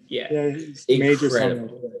 Yeah. Yeah, it's a major Incredible.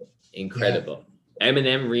 song. Incredible.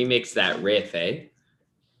 Eminem remixed that riff, eh?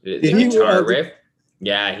 The Did he, guitar riff.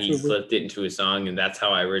 Yeah, he So we- flipped it into a song, and that's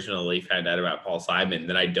how I originally found out about Paul Simon.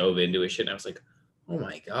 Then I dove into his shit, and I was like, "Oh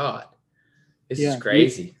my god, this Yeah, is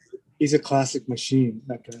crazy." He's a classic machine.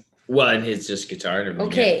 That guy. Well, and his just guitar and everything.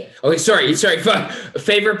 Okay. Yeah. Okay, sorry. Fuck.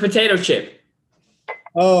 Favorite potato chip.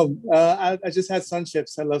 Oh, I just had sun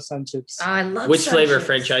chips. I love sun chips. I love Which sun flavor? chips.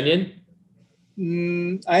 French onion.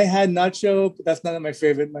 I had nacho, but that's not my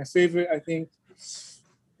favorite. My favorite, I think,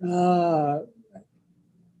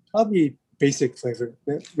 probably basic flavor,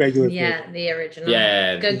 regular Yeah, flavor. the original.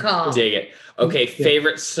 Yeah. Good call. Dig it. Okay, Yeah.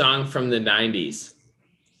 favorite song from the 90s.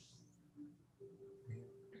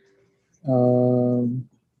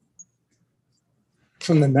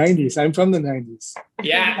 From the 90s. I'm from the 90s. I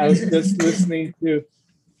Yeah. was just listening to.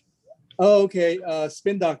 Oh, okay.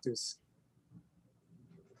 Spin Doctors.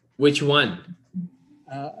 Which one?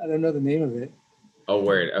 I don't know the name of it. Oh,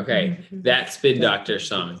 word. Okay. That Spin Doctor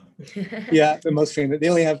song. Yeah, the most famous. They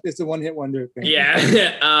only have. It's a one-hit wonder thing.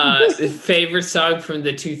 Yeah. Favorite song from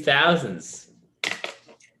the 2000s.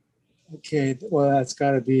 Okay. Well, that's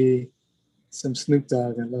got to be some Snoop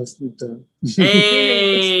Dogg. I love Snoop Dogg.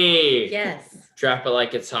 Hey. Yes. Drop it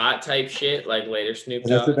like it's hot type shit, like later Snoop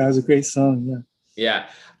That Dogg. was a great song. Yeah.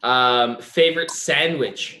 Yeah. Favorite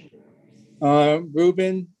sandwich.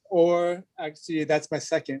 Reuben, or actually, that's my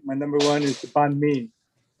second. My number one is the banh mi.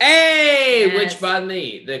 Hey, Yes. which banh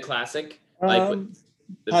mi? The classic, like Um,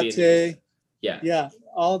 the Vietnamese. pate. Yeah. Yeah,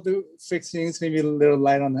 all the fixings, maybe a little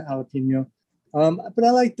light on the jalapeno. But I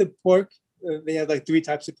like the pork. They have like 3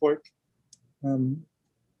 types of pork.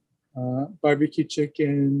 Barbecue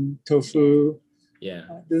chicken, tofu.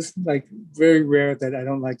 Yeah. This like very rare that I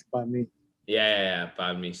don't like banh mi. Yeah.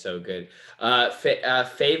 Banh mi, so good.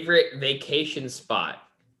 Favorite vacation spot.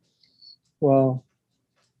 Well,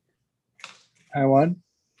 Taiwan,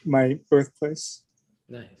 my birthplace.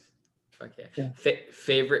 Nice. Fuck yeah. Yeah.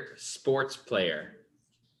 Favorite sports player.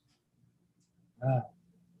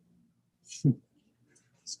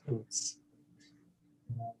 Sports.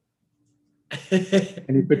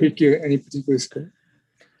 Any particular sport?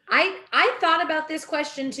 I thought about this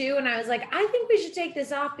question too, and I was like, I think we should take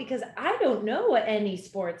this off because I don't know any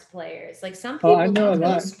sports players. Like some people I know don't a know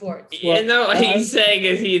lot. sports. You know what he's saying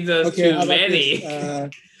is he knows Okay, too how about many.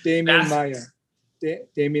 this? Damien Maya.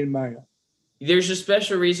 Damien Maya. There's a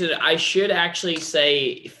special reason. I should actually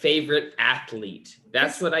say favorite athlete.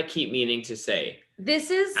 That's what I keep meaning to say.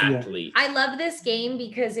 This is Athlete. I love this game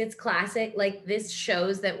because it's classic. Like this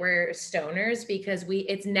shows that we're stoners because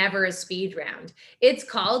it's never a speed round. It's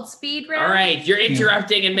called speed round. All right, you're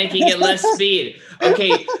interrupting and making it less speed.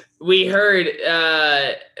 Okay, we heard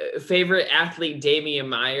favorite athlete Damian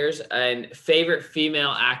Myers and favorite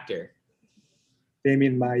female actor.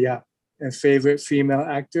 Damien Maya. And favorite female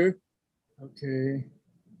actor? Okay.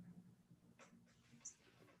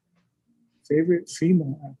 Favorite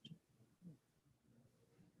female actor?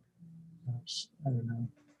 Gosh, I don't know.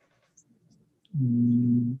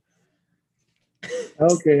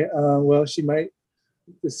 Okay, well, she might.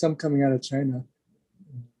 There's some coming out of China.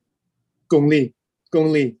 Gong Li.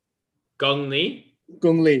 Gong Li? Gong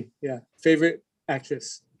Li, yeah. Favorite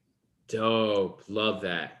actress? Dope. Love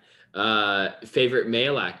that. Favorite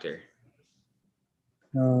male actor?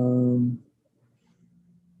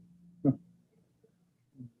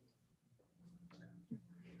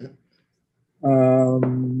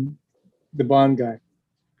 The Bond guy.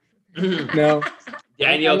 No,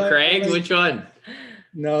 Daniel I like- Craig? I like- Which one?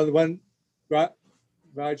 no, the one.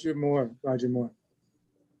 Roger Moore. Roger Moore.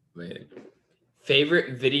 Wait.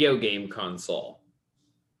 Favorite video game console?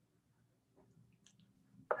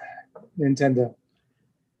 Nintendo.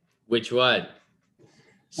 Which one?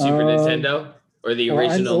 Super Nintendo or the well, I'm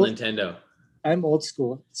original old. Nintendo? I'm old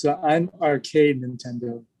school, so I'm arcade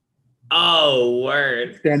Nintendo. Oh,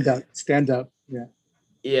 word. Stand up. Yeah.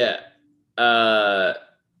 Yeah.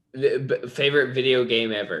 Favorite video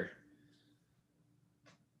game ever?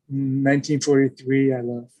 1943. I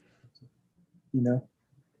love. You know.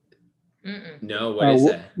 Mm-mm. No, what is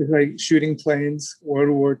that? It's like shooting planes. World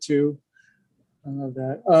War II. I love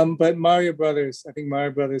that. But Mario Brothers. I think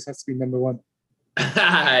Mario Brothers has to be number one.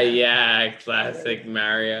 Yeah, classic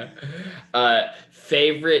Mario.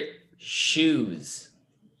 Favorite shoes?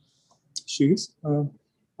 Shoes.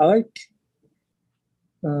 I like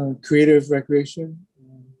creative recreation.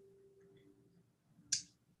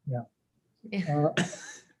 Yeah.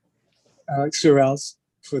 I like Sorels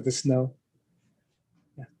for the snow.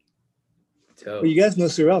 So Well, you guys know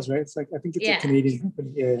Sorels, right? It's like, I think it's Yeah. a Canadian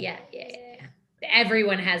company. Yeah. Yeah.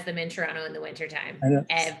 Everyone has them in Toronto in the wintertime. I know.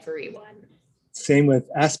 Everyone. Same with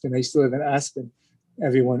Aspen. I used to live in Aspen.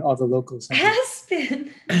 Everyone, all the locals. have it.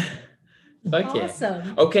 Aspen. fuck yeah.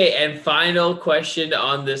 Awesome. Okay, and final question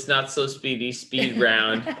on this not so speedy speed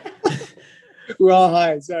round. We're all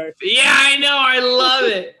high. Sorry. Yeah, I know. I love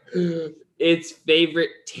it. It's favorite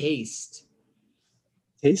taste.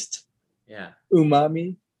 Taste, Yeah.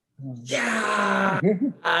 umami. Yeah,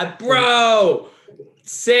 bro.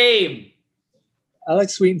 Same. I like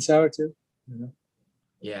sweet and sour too. You know?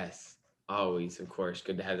 Yes, always, of course.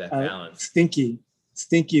 Good to have that Uh, balance. Stinky.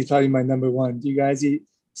 Stinky is probably my number one. Do you guys eat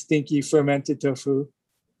stinky fermented tofu?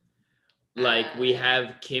 Like we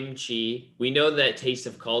have kimchi. We know that taste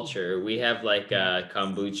of culture. We have like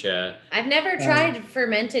kombucha. I've never tried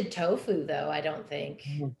fermented tofu though, I don't think.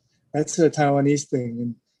 That's a Taiwanese thing.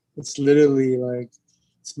 And it's literally like,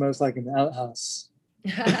 it smells like an outhouse.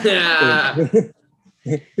 Yeah.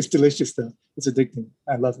 It's delicious though. It's addicting.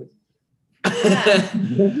 I love it.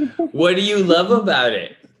 What do you love about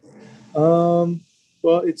it?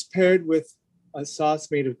 Well, it's paired with a sauce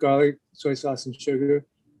made of garlic, soy sauce, and sugar.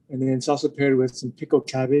 And then it's also paired with some pickled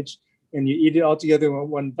cabbage. And you eat it all together in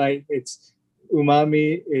one bite. It's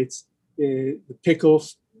umami. It's the pickle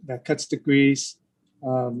that cuts the grease,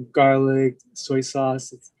 garlic, soy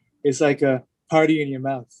sauce. It's like a party in your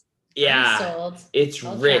mouth. I'm Yeah, sold. it's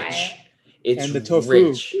I'll try rich. it. It's And the tofu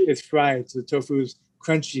rich. is fried. So the tofu is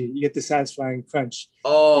crunchy. You get the satisfying crunch.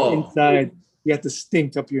 Oh, Inside, you have the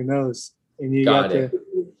stink up your nose. And you Got got the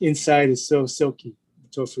inside is so silky,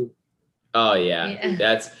 tofu. oh yeah.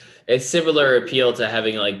 Yeah. It's similar appeal to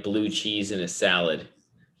having like blue cheese in a salad.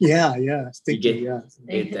 Yeah. Stinky, get- yeah.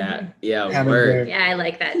 Get that? Yeah, Camembert. word. Yeah, I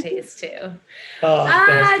like that taste too. Oh,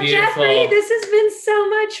 that's beautiful. Jeffrey, this has been so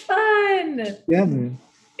much fun. yeah, man.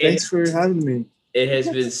 Thanks for having me. It has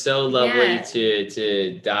been so lovely Yeah.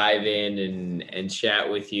 to dive in and chat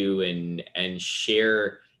with you and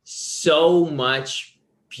share so much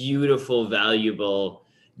beautiful, valuable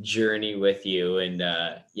journey with you. And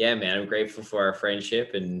yeah, man, I'm grateful for our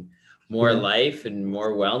friendship and more Yeah. life and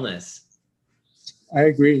more wellness. I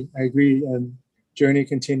agree. Journey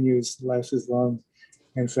continues. Life is long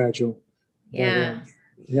and fragile. But, Yeah.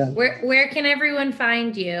 yeah. Where can everyone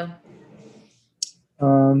find you?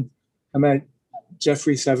 I'm at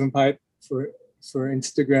Jeffrey Seven Pipe for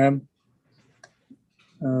Instagram.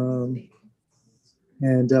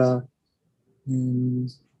 And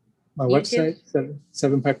my YouTube? website,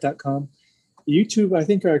 sevenpipe.com. YouTube, I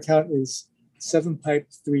think our account is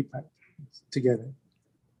 7pipe3pipe together.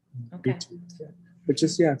 Okay. YouTube, yeah. But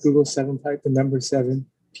just, Google 7pipe, the number 7,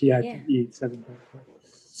 PIPE, 7pipe.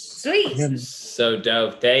 Sweet. Yeah, man. So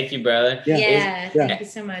dope. Thank you, brother. Yeah. Yeah, Yeah. thank you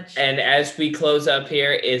so much. And as we close up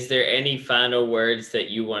here, is there any final words that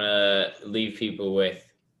you want to leave people with?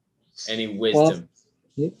 Any wisdom?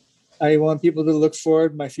 I want people to look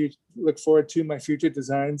forward to my future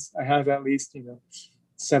designs. I have at least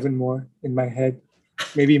 7 more in my head,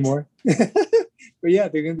 maybe more. But yeah,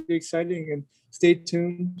 they're going to be exciting, and stay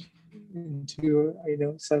tuned into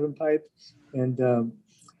 7pipe, and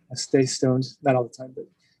stay stoned, not all the time, but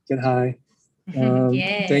get high.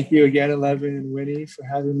 Yeah. Thank you again, 11 and Winnie, for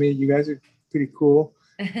having me. You guys are pretty cool,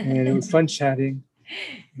 and it was fun chatting.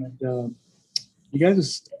 And you guys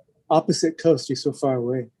are opposite coast. You're so far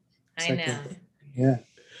away. I know. Yeah.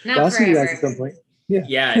 Not I'll see you guys forever. at some point.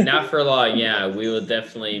 Yeah, not for long. Yeah, we will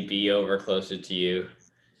definitely be over closer to you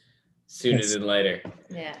sooner Yes. than later.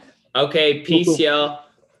 Yeah. Okay, peace, Cool. y'all.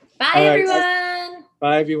 Bye, All right. everyone.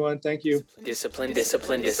 Bye, everyone. Thank you. Discipline.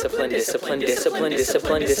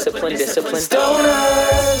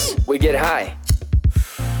 Stoners! We get high.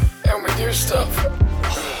 And we do stuff.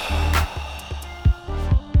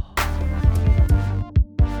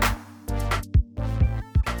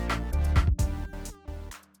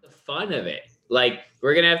 The fun of it. Like,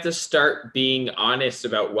 we're going to have to start being honest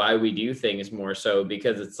about why we do things more so,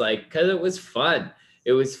 because it's like, because it was fun.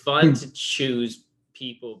 It was fun to choose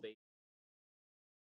people.